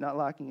complete, not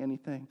lacking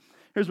anything."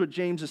 Here's what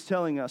James is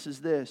telling us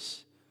is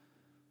this: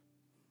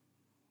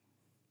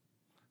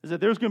 is that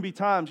there's going to be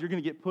times you're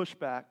going to get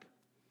pushback.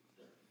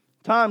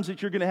 Times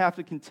that you're going to have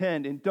to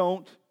contend, and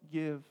don't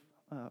give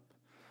up.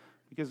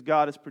 Because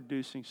God is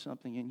producing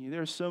something in you.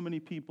 There are so many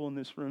people in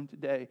this room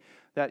today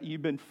that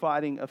you've been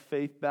fighting a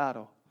faith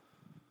battle.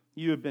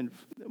 You have been,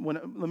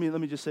 let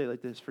me just say it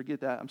like this.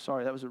 Forget that. I'm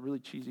sorry, that was a really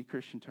cheesy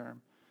Christian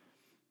term.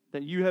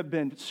 That you have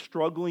been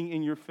struggling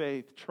in your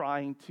faith,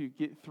 trying to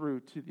get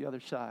through to the other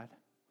side.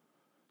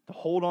 To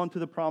hold on to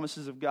the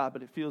promises of God,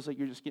 but it feels like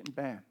you're just getting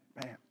bam,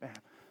 bam, bam.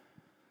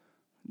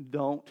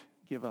 Don't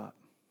give up.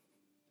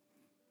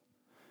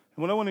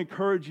 And what I want to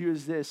encourage you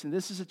is this, and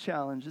this is a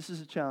challenge. This is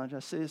a challenge. I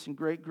say this in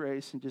great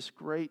grace and just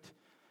great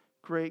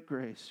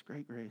grace.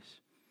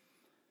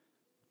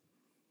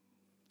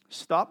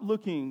 Stop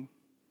looking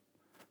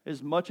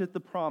as much at the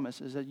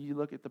promise as you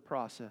look at the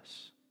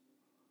process.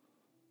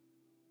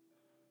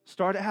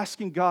 Start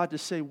asking God to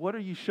say, what are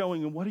you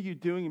showing and what are you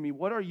doing in me?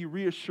 What are you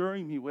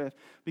reassuring me with?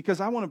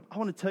 Because I want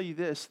to tell you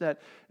this,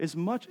 that as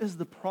much as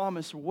the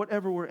promise, or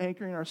whatever we're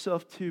anchoring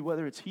ourselves to,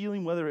 whether it's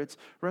healing, whether it's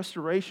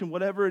restoration,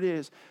 whatever it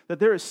is, that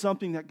there is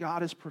something that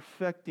God is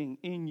perfecting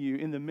in you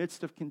in the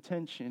midst of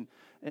contention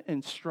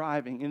and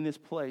striving in this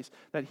place,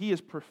 that He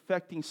is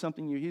perfecting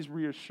something in you. He's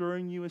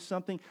reassuring you of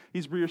something.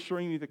 He's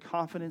reassuring you the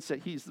confidence that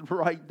He's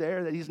right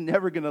there, that He's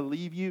never going to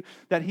leave you,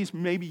 that He's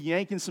maybe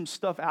yanking some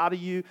stuff out of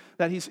you,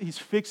 that He's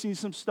fixing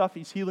some stuff,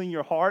 He's healing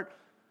your heart.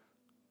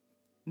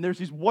 And there's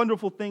these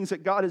wonderful things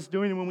that God is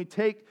doing, and when we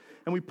take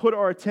and we put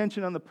our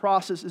attention on the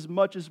process as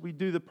much as we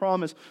do the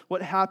promise,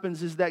 what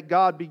happens is that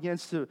God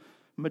begins to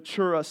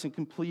mature us and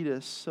complete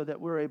us so that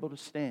we're able to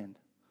stand.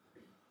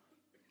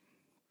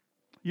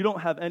 You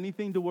don't have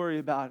anything to worry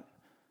about.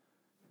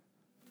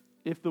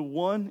 If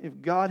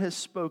God has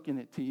spoken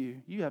it to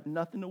you, you have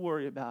nothing to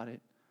worry about it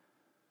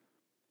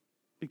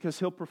because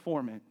He'll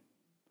perform it.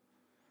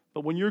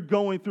 But when you're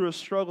going through a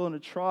struggle and a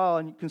trial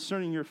and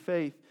concerning your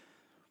faith,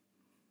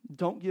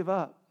 don't give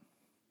up.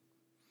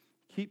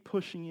 Keep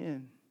pushing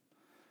in.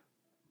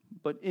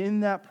 But in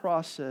that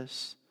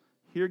process,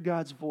 hear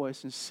God's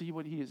voice and see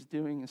what He is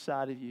doing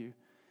inside of you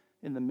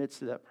in the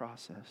midst of that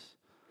process.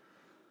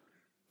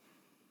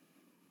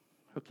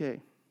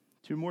 Okay,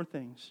 2 more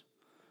things.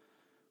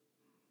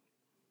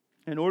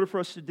 In order for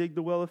us to dig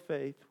the well of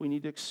faith, we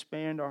need to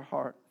expand our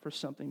heart for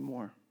something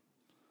more.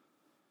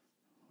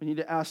 We need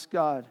to ask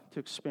God to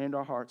expand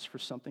our hearts for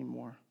something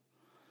more.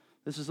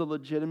 This is a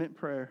legitimate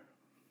prayer.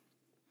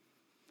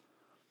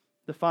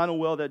 The final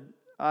well that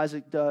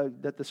Isaac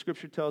dug, that the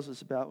Scripture tells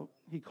us about,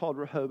 he called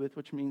Rehoboth,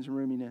 which means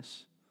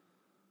roominess.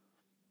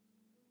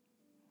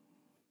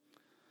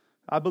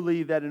 I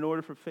believe that in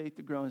order for faith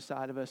to grow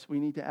inside of us, we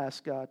need to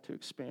ask God to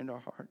expand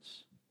our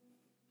hearts.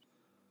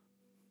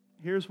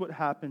 Here's what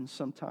happens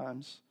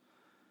sometimes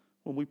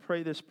when we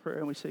pray this prayer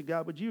and we say,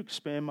 God, would you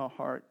expand my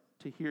heart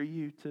to hear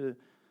you, to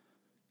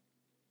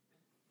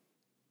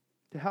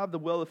have the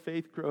well of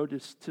faith grow,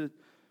 to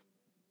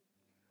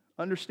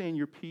understand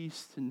your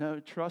peace, to know,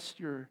 trust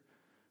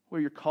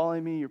where you're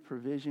calling me, your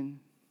provision.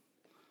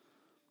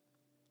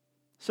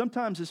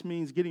 Sometimes this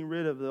means getting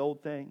rid of the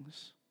old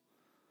things.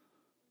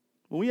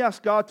 when we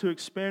ask God to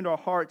expand our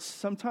hearts,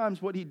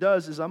 sometimes what He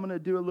does is, I'm going to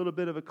do a little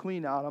bit of a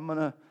clean out. I'm going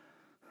to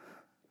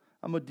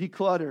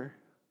declutter.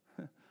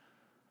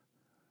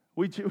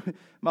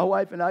 My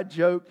wife and I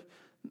joke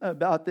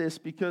about this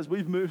because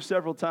we've moved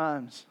several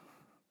times.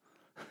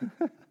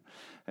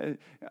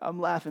 I'm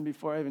laughing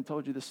before I even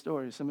told you the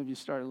story. Some of you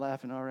started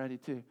laughing already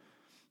too.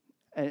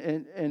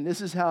 And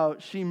this is how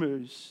she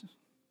moves.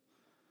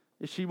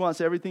 She wants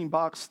everything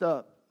boxed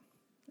up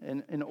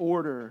and in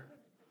order.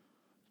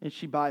 And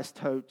she buys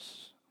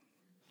totes.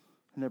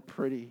 And they're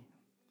pretty.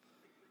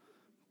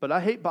 But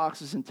I hate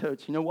boxes and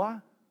totes. You know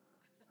why?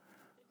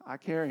 I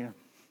carry them.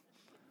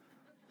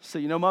 So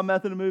you know my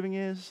method of moving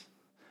is?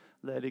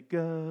 Let it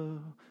go,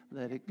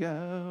 let it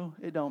go.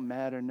 It don't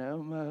matter no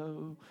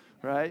more,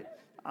 right?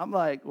 I'm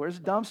like, where's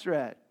the dumpster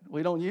at?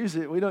 We don't use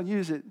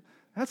it.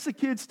 That's the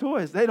kids'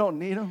 toys. They don't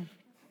need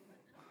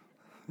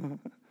them.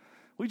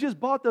 We just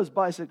bought those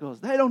bicycles.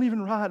 They don't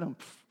even ride them.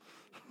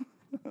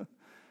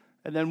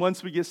 And then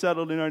once we get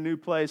settled in our new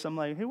place, I'm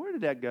like, hey, where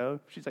did that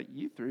go? She's like,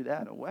 you threw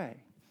that away.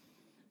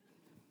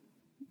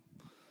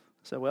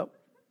 So, well,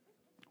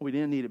 we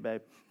didn't need it,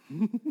 babe.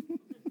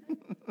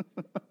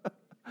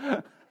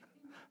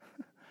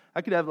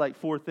 I could have like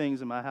 4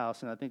 things in my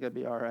house, and I think I'd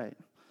be all right.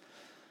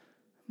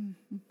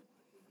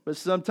 But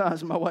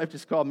sometimes my wife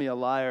just called me a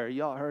liar.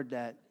 Y'all heard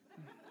that?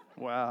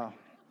 Wow.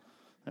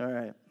 All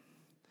right.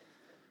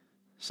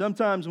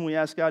 Sometimes when we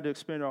ask God to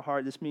expand our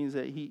heart, this means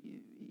that He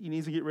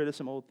needs to get rid of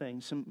some old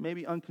things, some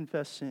maybe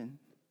unconfessed sin.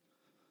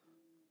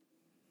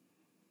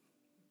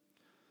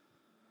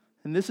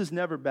 And this is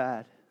never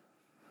bad.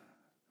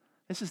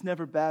 This is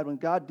never bad. When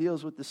God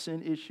deals with the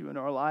sin issue in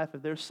our life,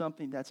 if there's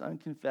something that's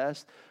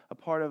unconfessed, a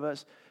part of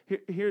us,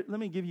 here, let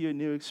me give you a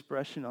new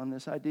expression on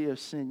this idea of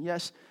sin.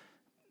 Yes,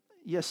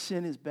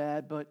 sin is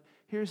bad, but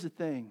here's the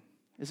thing,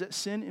 is that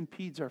sin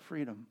impedes our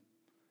freedom.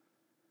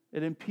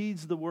 It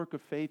impedes the work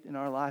of faith in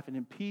our life. It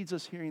impedes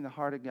us hearing the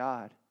heart of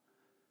God.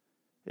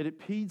 It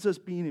impedes us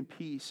being in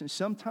peace. And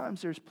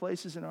sometimes there's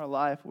places in our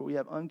life where we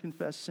have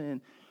unconfessed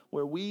sin,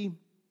 where we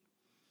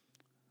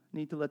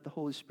need to let the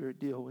Holy Spirit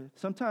deal with.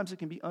 Sometimes it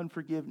can be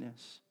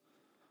unforgiveness.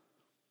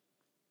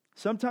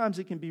 Sometimes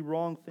it can be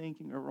wrong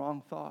thinking or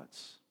wrong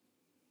thoughts.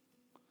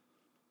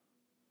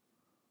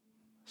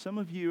 Some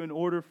of you, in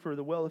order for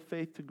the well of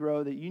faith to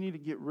grow, that you need to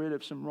get rid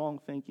of some wrong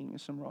thinking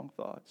and some wrong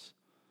thoughts.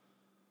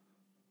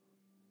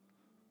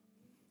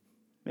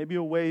 Maybe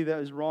a way that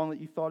is wrong that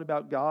you thought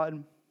about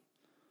God.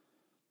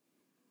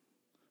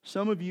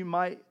 Some of you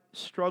might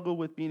struggle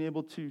with being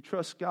able to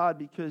trust God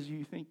because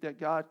you think that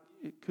God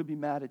could be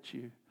mad at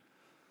you.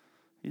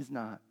 He's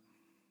not.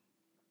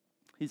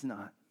 He's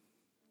not.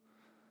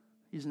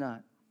 He's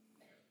not.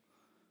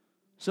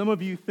 Some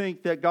of you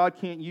think that God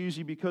can't use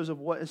you because of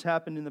what has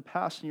happened in the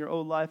past in your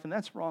old life, and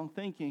that's wrong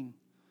thinking.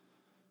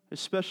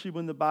 Especially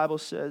when the Bible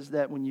says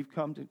that when you've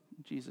come to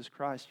Jesus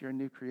Christ, you're a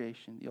new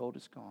creation. The old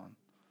is gone.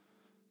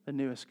 The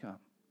new has come.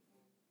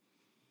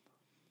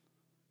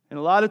 And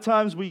a lot of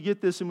times we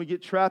get this and we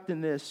get trapped in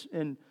this,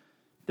 and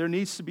there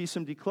needs to be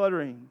some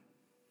decluttering.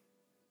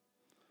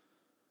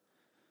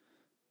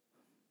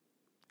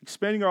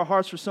 Expanding our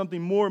hearts for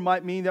something more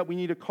might mean that we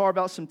need to carve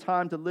out some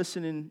time to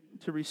listen and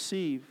to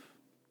receive.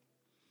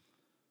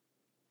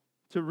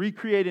 To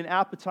recreate an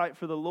appetite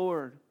for the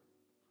Lord.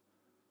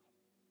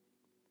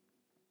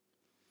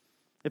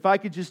 If I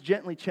could just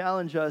gently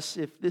challenge us,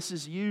 if this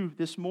is you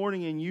this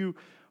morning and you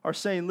are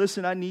saying,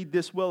 listen, I need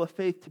this well of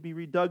faith to be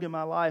redug in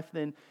my life,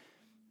 then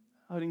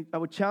I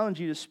would challenge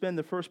you to spend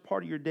the first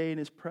part of your day in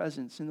His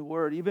presence, in the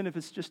Word, even if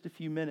it's just a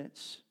few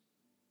minutes.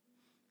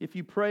 If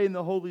you pray in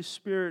the Holy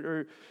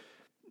Spirit,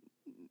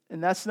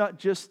 and that's not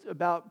just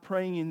about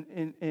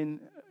praying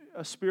in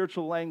a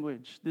spiritual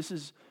language. This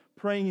is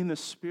praying in the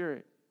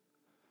Spirit.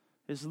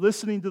 Is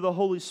listening to the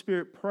Holy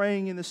Spirit,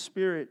 praying in the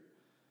Spirit.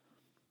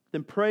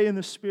 Then pray in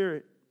the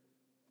Spirit.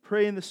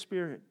 Pray in the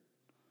Spirit.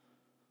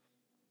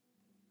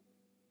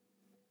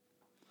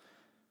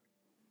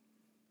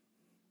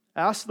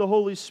 Ask the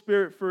Holy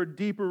Spirit for a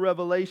deeper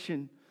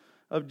revelation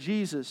of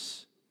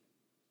Jesus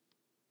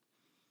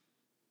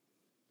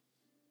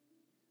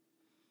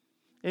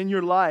in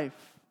your life.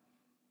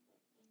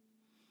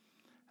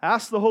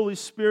 Ask the Holy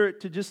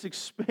Spirit to just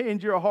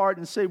expand your heart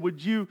and say,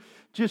 would you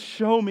just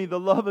show me the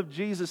love of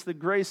Jesus, the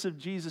grace of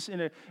Jesus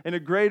in a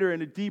greater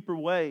and a deeper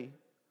way?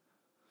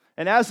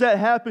 And as that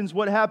happens,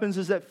 what happens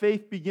is that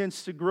faith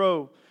begins to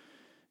grow.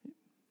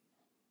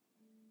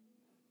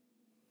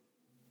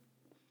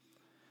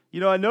 You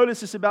know, I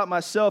notice this about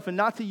myself, and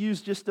not to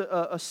use just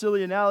a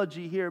silly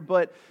analogy here,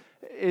 but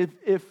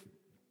if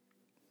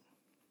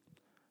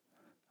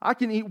I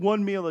can eat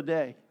one meal a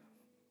day,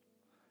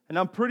 and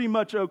I'm pretty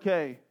much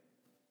okay,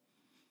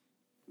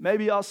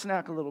 maybe I'll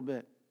snack a little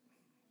bit.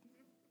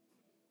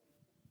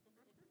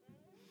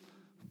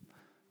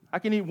 I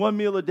can eat one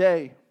meal a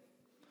day,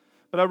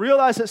 but I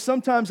realize that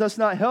sometimes that's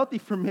not healthy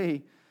for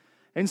me.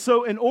 And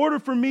so in order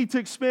for me to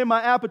expand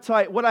my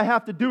appetite, what I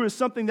have to do is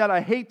something that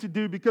I hate to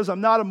do because I'm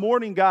not a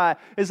morning guy,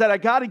 is that I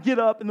got to get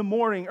up in the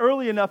morning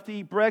early enough to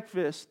eat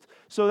breakfast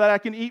so that I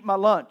can eat my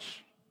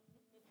lunch.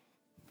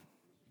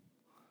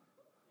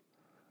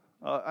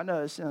 I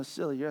know it sounds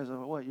silly. You guys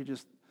are, what, you're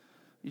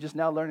just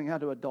now learning how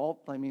to adult?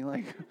 I mean,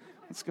 like,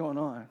 what's going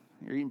on?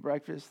 You're eating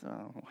breakfast?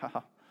 Oh,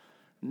 wow.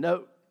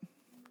 No.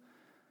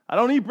 I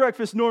don't eat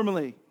breakfast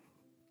normally.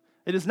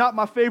 It is not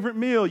my favorite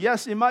meal.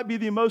 Yes, it might be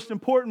the most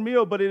important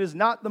meal, but it is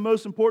not the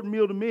most important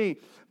meal to me.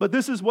 But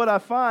this is what I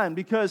find,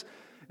 because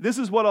this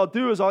is what I'll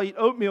do is I'll eat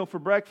oatmeal for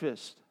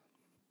breakfast.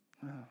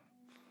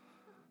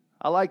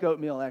 I like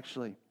oatmeal,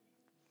 actually.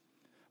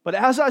 But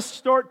as I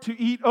start to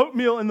eat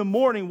oatmeal in the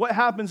morning, what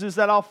happens is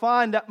that I'll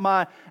find that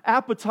my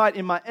appetite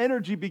and my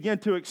energy begin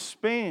to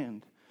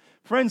expand.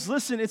 Friends,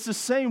 listen, it's the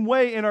same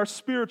way in our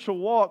spiritual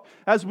walk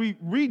as we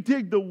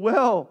redig the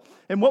well.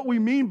 And what we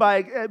mean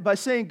by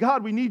saying,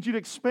 God, we need you to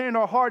expand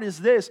our heart is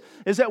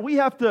that we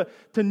have to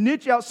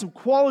niche out some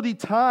quality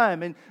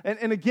time.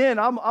 And again,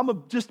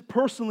 I'm just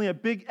personally a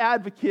big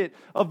advocate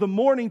of the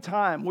morning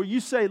time where you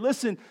say,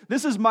 listen,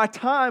 this is my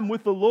time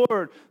with the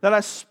Lord that I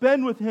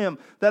spend with Him,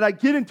 that I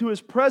get into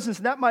His presence.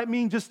 And that might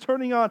mean just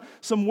turning on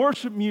some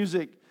worship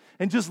music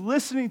and just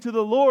listening to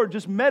the Lord,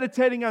 just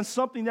meditating on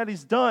something that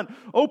He's done,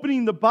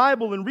 opening the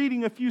Bible and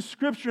reading a few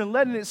scripture and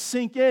letting it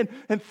sink in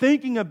and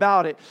thinking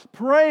about it,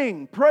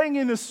 praying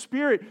in the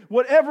Spirit.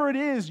 Whatever it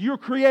is, you're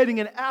creating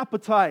an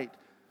appetite.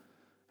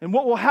 And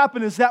what will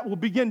happen is that will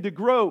begin to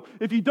grow.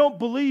 If you don't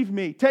believe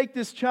me, take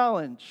this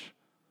challenge.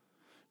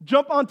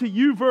 Jump onto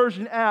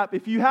YouVersion app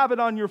if you have it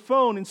on your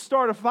phone and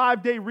start a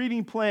 5-day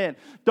reading plan.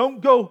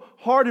 Don't go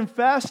hard and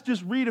fast.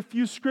 Just read a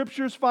few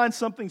scriptures. Find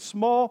something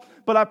small.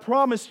 But I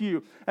promise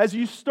you, as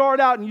you start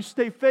out and you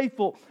stay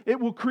faithful, it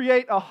will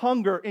create a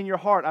hunger in your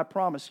heart. I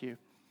promise you.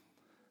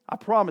 I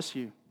promise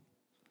you.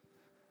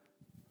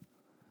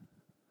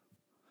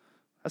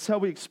 That's how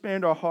we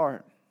expand our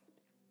heart.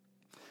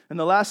 And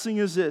the last thing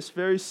is this,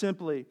 very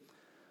simply.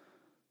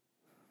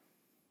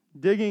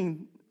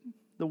 Digging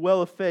the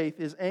well of faith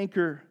is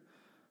anchor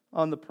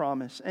on the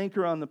promise.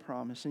 Anchor on the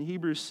promise. In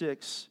Hebrews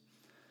 6,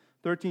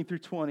 13 through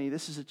 20,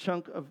 this is a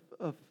chunk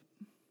of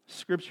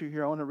scripture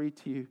here I want to read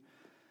to you.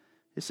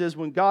 It says,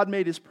 when God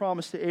made His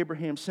promise to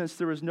Abraham, since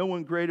there was no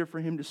one greater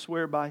for him to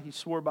swear by, He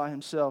swore by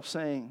Himself,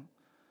 saying,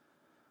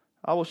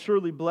 I will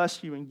surely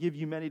bless you and give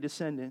you many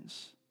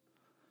descendants.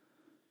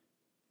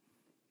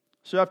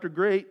 So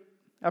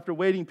after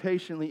waiting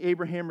patiently,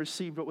 Abraham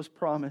received what was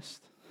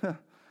promised.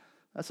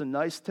 That's a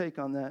nice take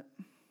on that.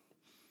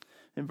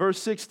 In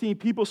verse 16,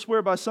 people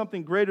swear by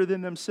something greater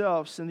than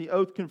themselves, and the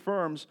oath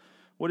confirms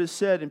what is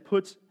said and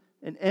puts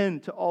an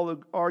end to all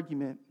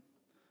argument.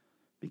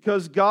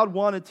 Because God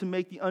wanted to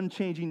make the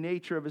unchanging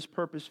nature of His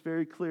purpose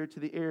very clear to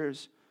the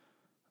heirs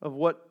of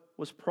what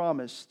was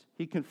promised,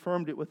 He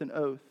confirmed it with an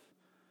oath.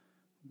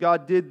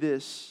 God did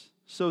this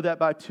so that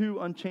by two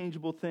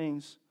unchangeable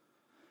things,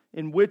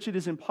 in which it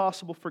is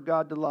impossible for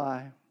God to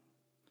lie,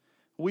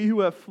 we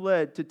who have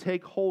fled to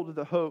take hold of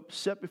the hope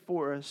set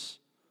before us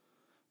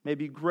may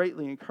be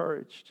greatly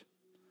encouraged.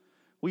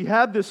 We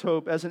have this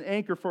hope as an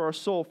anchor for our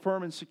soul,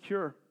 firm and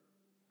secure.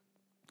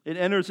 It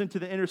enters into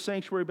the inner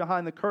sanctuary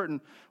behind the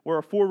curtain where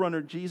our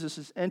forerunner Jesus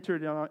has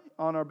entered on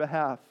our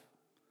behalf.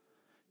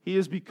 He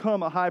has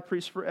become a high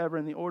priest forever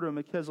in the order of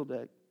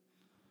Melchizedek.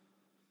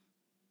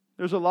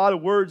 There's a lot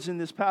of words in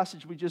this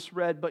passage we just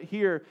read, but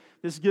here,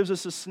 this gives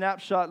us a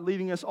snapshot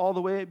leading us all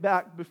the way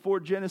back before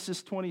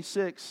Genesis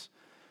 26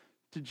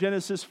 to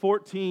Genesis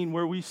 14,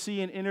 where we see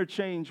an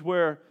interchange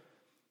where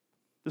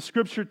the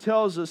Scripture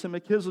tells us, and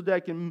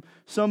Melchizedek and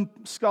some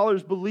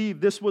scholars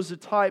believe this was the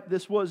type,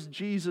 this was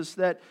Jesus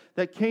that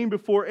came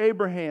before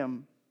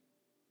Abraham.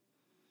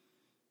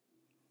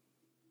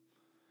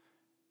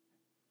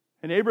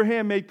 And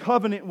Abraham made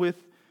covenant with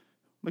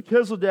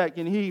Melchizedek,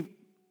 and he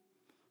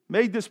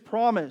made this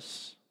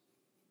promise.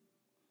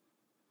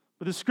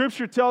 But the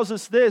Scripture tells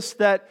us this,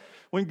 that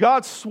when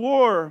God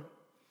swore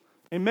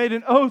and made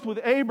an oath with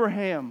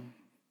Abraham,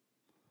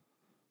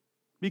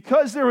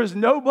 because there is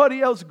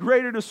nobody else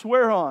greater to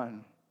swear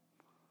on.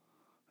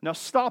 Now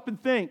stop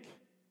and think.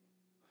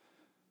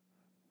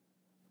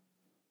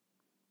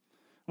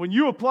 When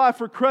you apply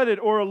for credit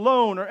or a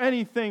loan or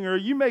anything, or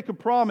you make a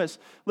promise,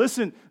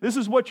 listen, this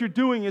is what you're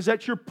doing, is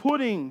that you're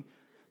putting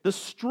the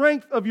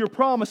strength of your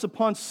promise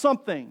upon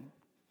something.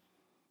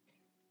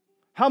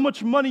 How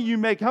much money you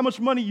make, how much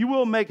money you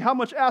will make, how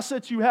much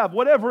assets you have,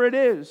 whatever it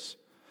is.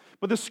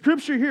 But the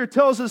Scripture here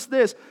tells us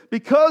this,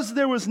 because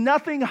there was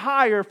nothing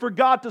higher for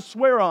God to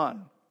swear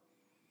on.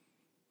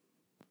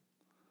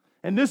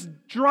 And this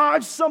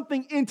drives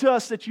something into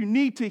us that you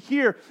need to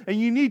hear and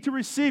you need to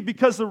receive,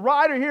 because the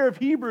writer here of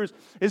Hebrews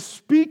is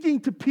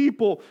speaking to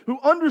people who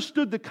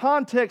understood the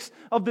context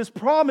of this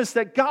promise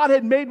that God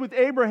had made with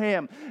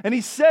Abraham. And he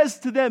says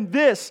to them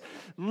this,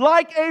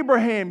 like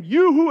Abraham,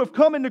 you who have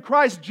come into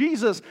Christ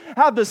Jesus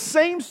have the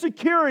same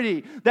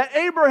security that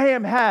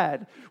Abraham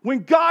had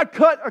when God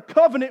cut a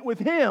covenant with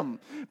him,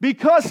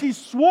 because he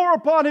swore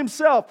upon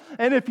himself.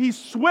 And if he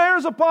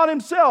swears upon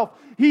himself,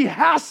 he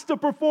has to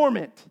perform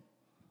it.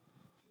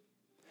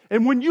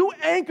 And when you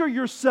anchor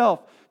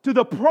yourself to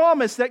the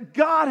promise that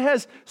God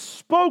has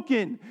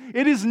spoken.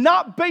 It is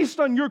not based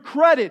on your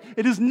credit.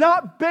 It is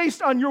not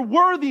based on your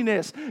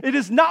worthiness. It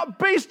is not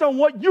based on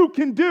what you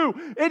can do.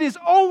 It is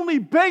only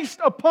based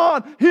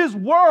upon His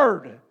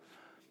Word.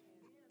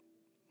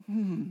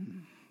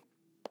 And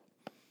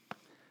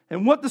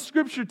what the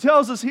Scripture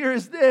tells us here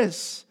is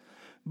this: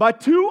 by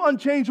two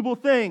unchangeable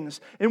things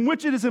in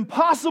which it is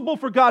impossible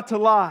for God to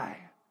lie.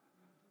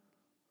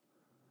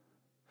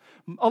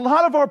 A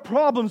lot of our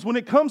problems when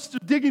it comes to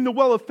digging the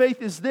well of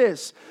faith is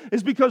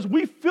because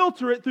we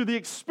filter it through the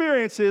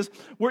experiences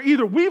where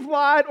either we've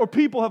lied or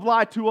people have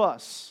lied to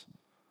us.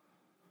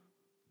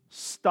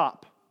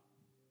 Stop.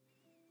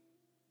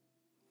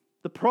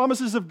 The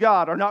promises of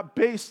God are not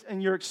based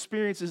on your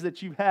experiences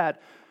that you've had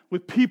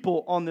with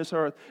people on this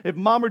earth. If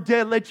mom or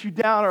dad let you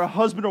down, or a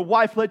husband or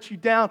wife let you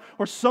down,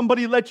 or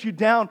somebody let you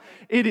down,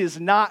 it is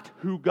not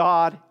who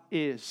God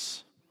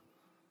is.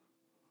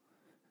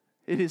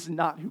 It is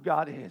not who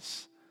God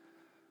is.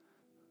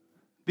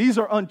 These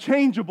are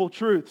unchangeable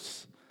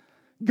truths.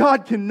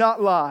 God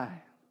cannot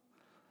lie.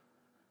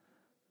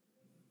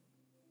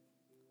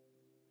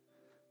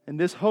 And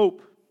this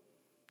hope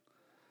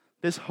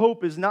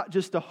is not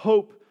just a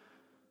hope.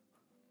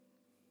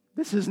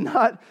 This is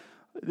not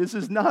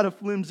a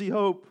flimsy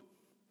hope.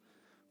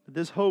 But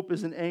this hope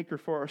is an anchor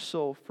for our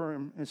soul,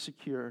 firm and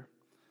secure.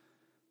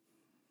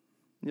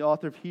 The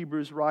author of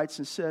Hebrews writes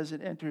and says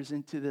it enters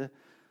into the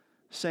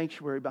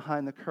sanctuary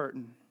behind the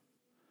curtain,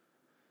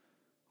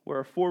 where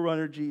our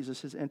forerunner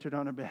Jesus has entered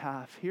on our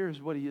behalf.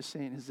 Here's what he is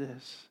saying is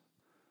this: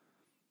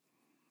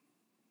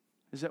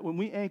 is that when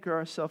we anchor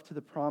ourselves to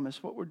the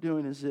promise, what we're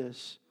doing is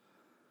this: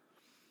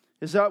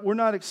 is that we're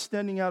not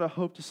extending out a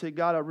hope to say,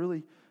 God, I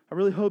really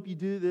hope you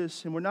do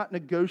this, and we're not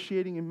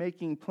negotiating and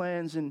making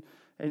plans and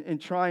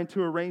trying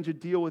to arrange a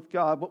deal with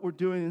God. What we're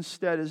doing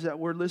instead is that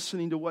we're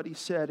listening to what He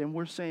said, and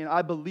we're saying,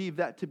 I believe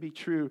that to be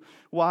true.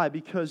 Why?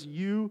 Because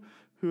you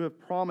who have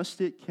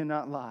promised it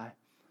cannot lie.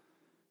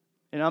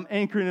 And I'm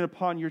anchoring it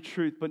upon your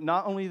truth. But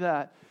not only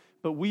that,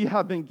 but we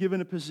have been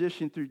given a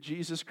position through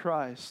Jesus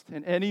Christ.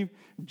 And any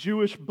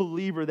Jewish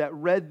believer that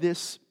read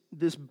this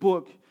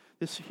book,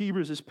 this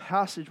Hebrews, this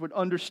passage, would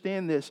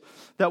understand this,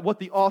 that what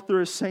the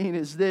author is saying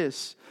is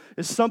this,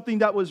 is something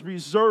that was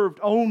reserved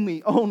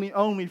only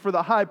for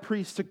the high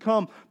priest to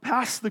come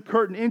past the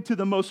curtain into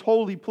the most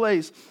holy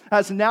place,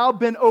 has now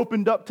been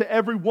opened up to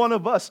every one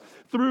of us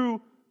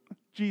through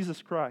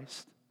Jesus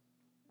Christ.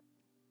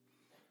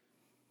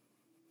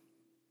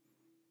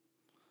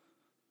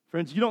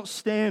 Friends, you don't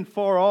stand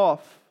far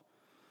off.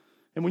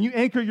 And when you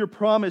anchor your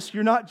promise,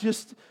 you're not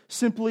just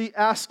simply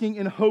asking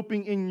and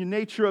hoping in the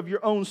nature of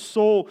your own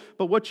soul,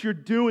 but what you're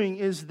doing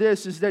is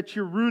that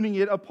you're rooting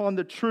it upon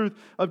the truth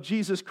of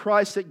Jesus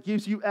Christ that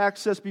gives you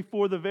access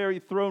before the very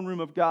throne room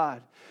of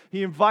God.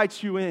 He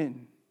invites you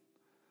in.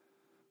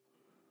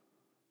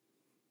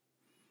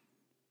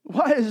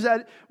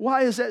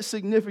 Why is that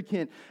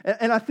significant?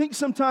 And I think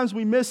sometimes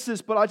we miss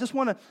this, but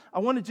I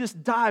want to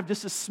just dive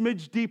just a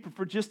smidge deeper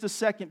for just a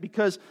second,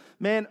 because,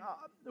 man,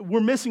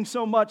 we're missing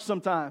so much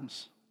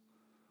sometimes.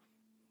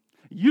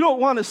 You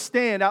don't want to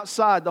stand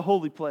outside the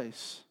holy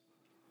place.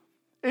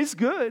 It's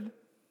good.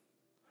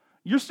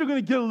 You're still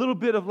going to get a little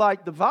bit of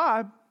like the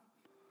vibe.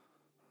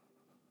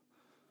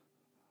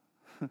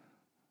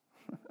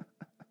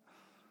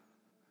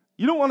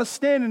 You don't want to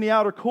stand in the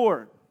outer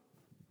court.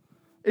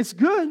 It's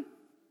good.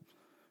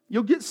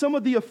 You'll get some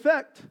of the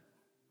effect.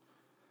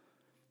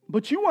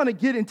 But you want to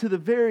get into the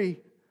very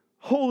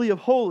holy of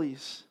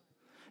holies.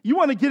 You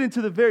want to get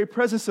into the very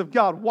presence of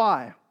God.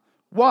 Why?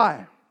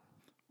 Why?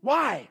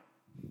 Why?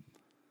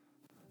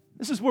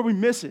 This is where we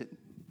miss it.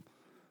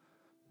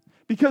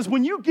 Because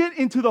when you get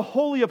into the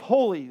holy of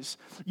holies,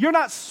 you're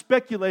not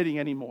speculating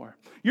anymore.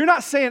 You're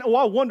not saying, oh,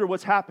 I wonder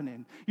what's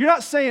happening. You're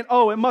not saying,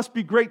 oh, it must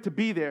be great to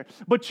be there.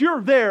 But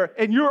you're there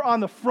and you're on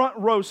the front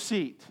row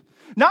seat.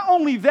 Not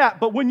only that,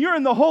 but when you're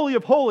in the Holy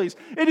of Holies,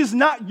 it is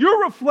not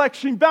your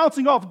reflection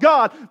bouncing off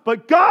God,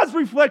 but God's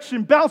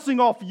reflection bouncing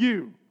off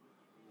you.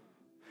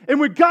 And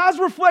when God's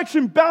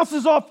reflection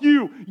bounces off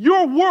you,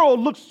 your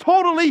world looks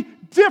totally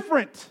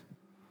different.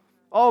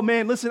 Oh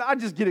man, listen, I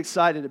just get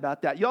excited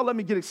about that. Y'all let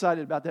me get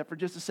excited about that for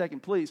just a second,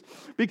 please.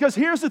 Because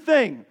here's the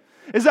thing,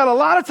 is that a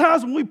lot of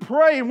times when we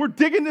pray and we're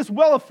digging this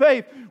well of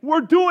faith,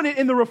 we're doing it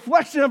in the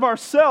reflection of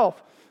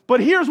ourselves. But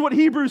here's what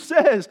Hebrews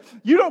says.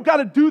 You don't got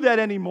to do that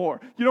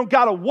anymore. You don't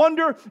got to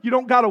wonder. You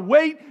don't got to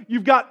wait.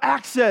 You've got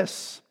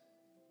access.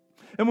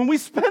 And when we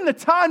spend the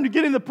time to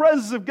get in the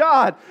presence of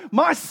God,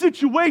 my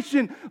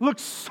situation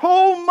looks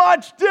so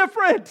much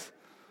different.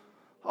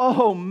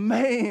 Oh,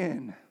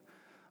 man.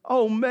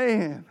 Oh,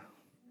 man.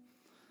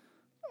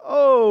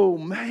 Oh,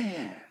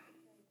 man.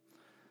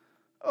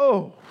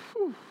 Oh,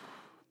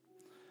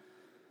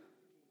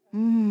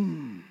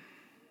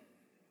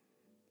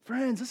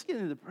 Friends, let's get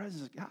into the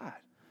presence of God.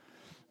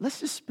 Let's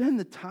just spend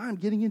the time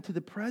getting into the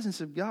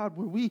presence of God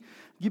where we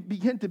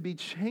begin to be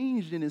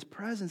changed in His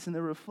presence, and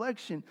the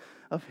reflection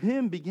of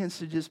Him begins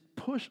to just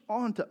push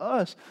on to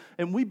us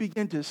and we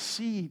begin to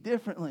see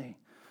differently.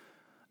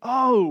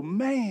 Oh,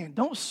 man,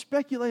 don't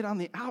speculate on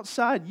the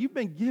outside. You've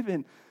been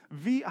given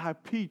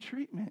VIP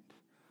treatment.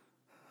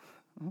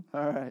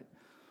 All right.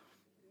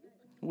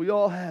 We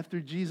all have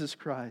through Jesus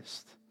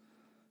Christ.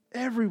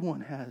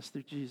 Everyone has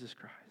through Jesus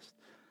Christ.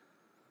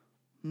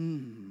 All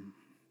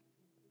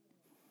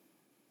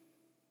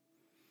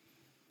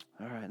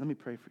right, let me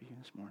pray for you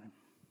this morning.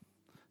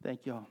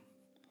 Thank y'all.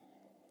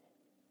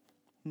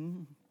 If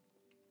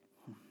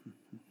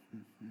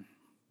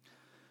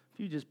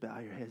you just bow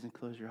your heads and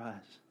close your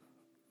eyes.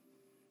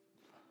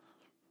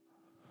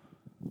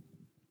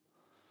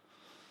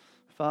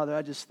 Father,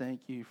 I just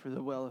thank you for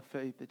the well of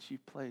faith that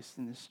you've placed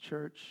in this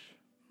church.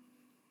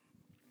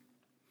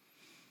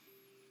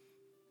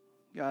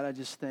 God, I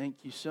just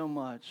thank you so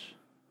much,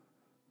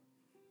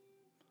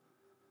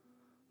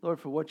 Lord,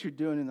 for what you're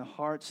doing in the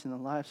hearts and the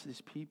lives of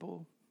these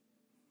people.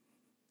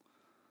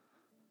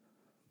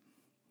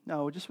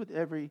 No, just with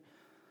every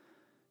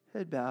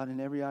head bowed and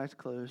every eye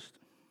closed.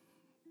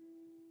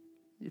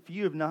 If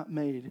you have not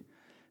made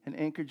and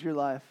anchored your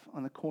life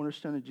on the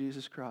cornerstone of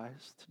Jesus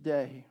Christ,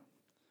 today,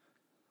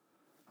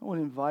 I want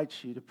to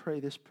invite you to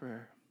pray this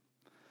prayer.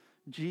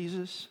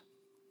 Jesus,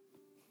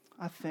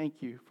 I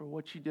thank you for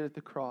what you did at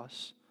the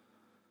cross.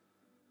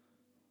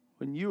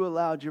 When you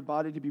allowed your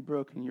body to be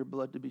broken, your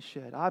blood to be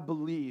shed, I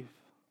believe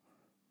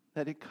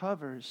that it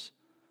covers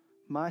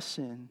my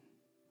sin.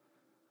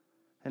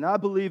 And I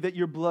believe that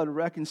your blood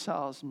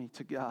reconciles me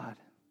to God.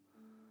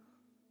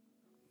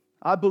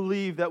 I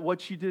believe that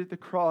what you did at the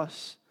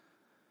cross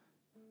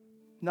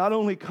not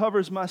only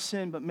covers my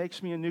sin, but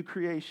makes me a new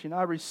creation.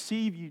 I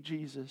receive you,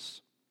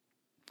 Jesus.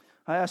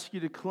 I ask you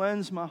to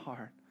cleanse my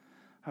heart.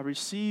 I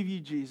receive you,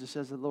 Jesus,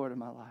 as the Lord of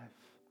my life.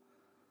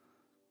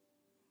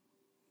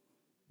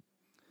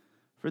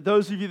 For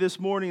those of you this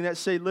morning that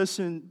say,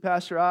 listen,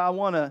 Pastor, I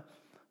want to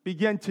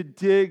begin to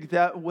dig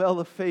that well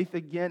of faith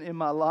again in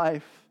my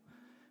life.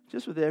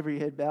 Just with every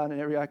head bowed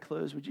and every eye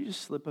closed, would you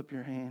just slip up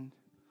your hand?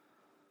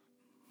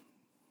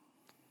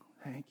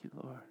 Thank you,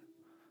 Lord.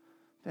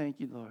 Thank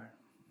you, Lord.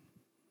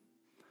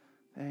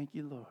 Thank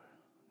you, Lord.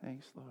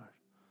 Thanks, Lord.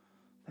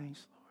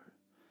 Thanks, Lord.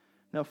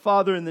 Now,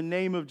 Father, in the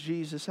name of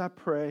Jesus, I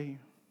pray.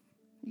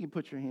 You can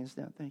put your hands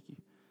down. Thank you.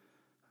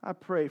 I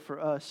pray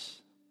for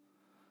us,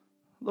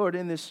 Lord,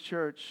 in this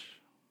church.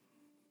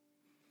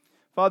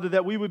 Father,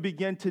 that we would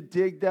begin to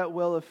dig that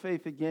well of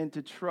faith again,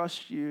 to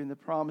trust you in the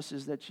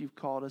promises that you've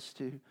called us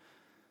to.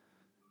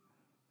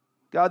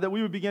 God, that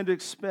we would begin to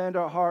expand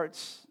our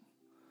hearts.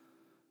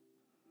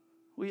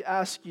 We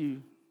ask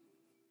you,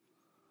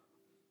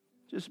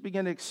 just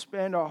begin to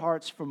expand our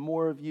hearts for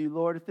more of you,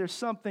 Lord. If there's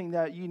something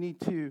that you need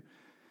to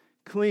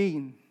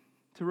clean,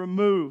 to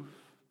remove,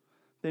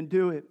 then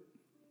do it.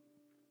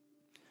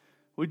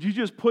 Would you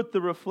just put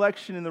the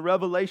reflection and the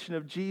revelation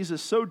of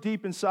Jesus so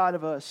deep inside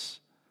of us?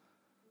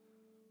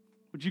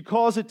 Would you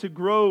cause it to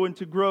grow and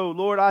to grow?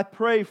 Lord, I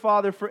pray,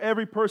 Father, for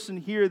every person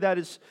here that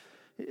is,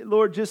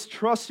 Lord, just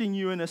trusting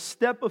you in a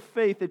step of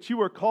faith that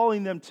you are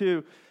calling them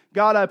to.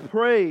 God, I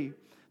pray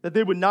that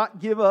they would not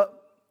give up.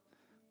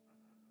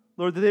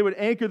 Lord, that they would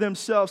anchor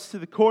themselves to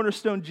the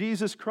cornerstone,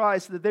 Jesus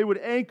Christ, that they would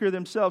anchor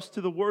themselves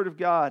to the Word of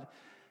God,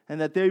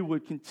 and that they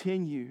would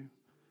continue,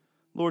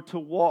 Lord, to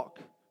walk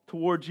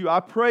towards you. I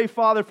pray,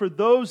 Father, for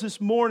those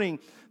this morning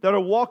that are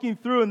walking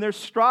through and they're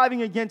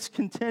striving against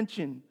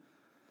contention.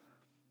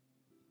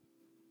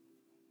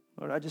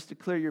 Lord, I just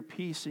declare your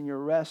peace and your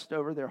rest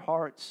over their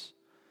hearts.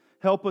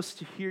 Help us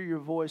to hear your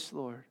voice,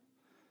 Lord.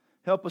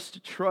 Help us to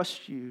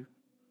trust you.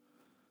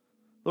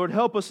 Lord,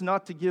 help us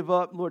not to give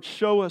up. Lord,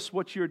 show us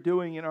what you're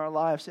doing in our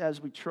lives as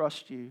we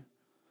trust you.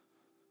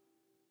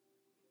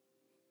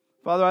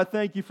 Father, I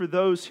thank you for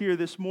those here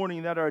this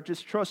morning that are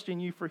just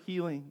trusting you for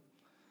healing.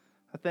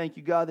 I thank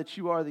you, God, that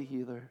you are the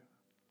healer.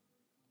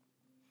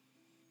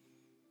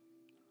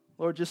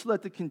 Lord, just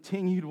let the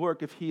continued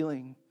work of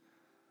healing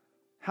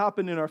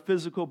happen in our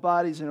physical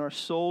bodies, in our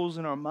souls,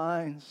 in our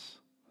minds.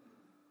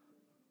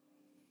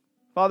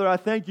 Father, I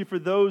thank you for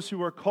those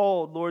who are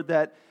called, Lord,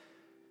 that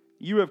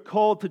you have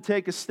called to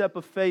take a step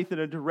of faith in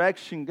a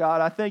direction,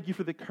 God. I thank you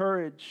for the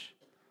courage,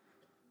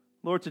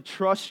 Lord, to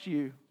trust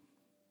you.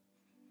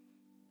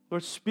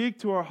 Lord, speak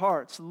to our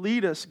hearts.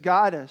 Lead us,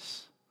 guide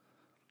us.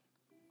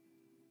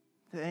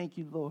 Thank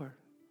you, Lord.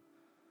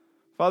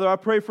 Father, I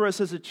pray for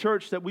us as a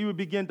church that we would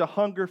begin to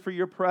hunger for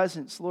your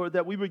presence, Lord,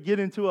 that we would get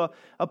into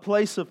a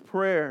place of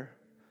prayer.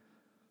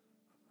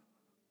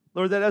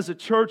 Lord, that as a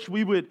church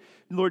we would,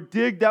 Lord,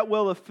 dig that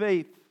well of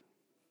faith.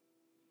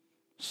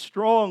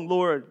 Strong,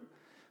 Lord,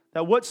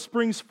 that what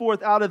springs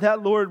forth out of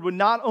that, Lord, would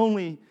not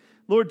only,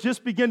 Lord,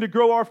 just begin to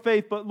grow our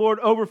faith, but, Lord,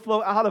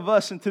 overflow out of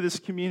us into this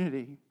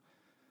community.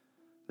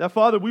 That,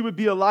 Father, we would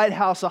be a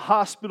lighthouse, a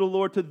hospital,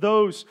 Lord, to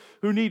those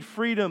who need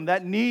freedom,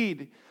 that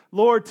need,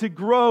 Lord, to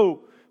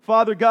grow,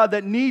 Father God,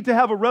 that need to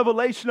have a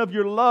revelation of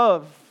your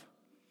love,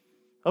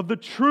 of the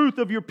truth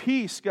of your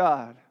peace,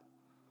 God.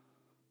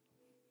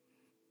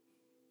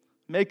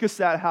 Make us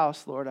that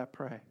house, Lord, I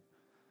pray.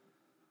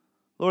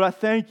 Lord, I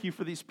thank you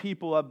for these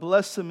people. I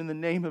bless them in the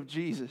name of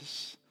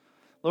Jesus.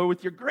 Lord,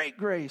 with your great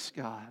grace,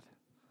 God.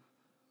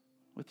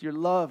 with your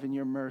love and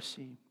your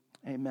mercy.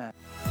 Amen.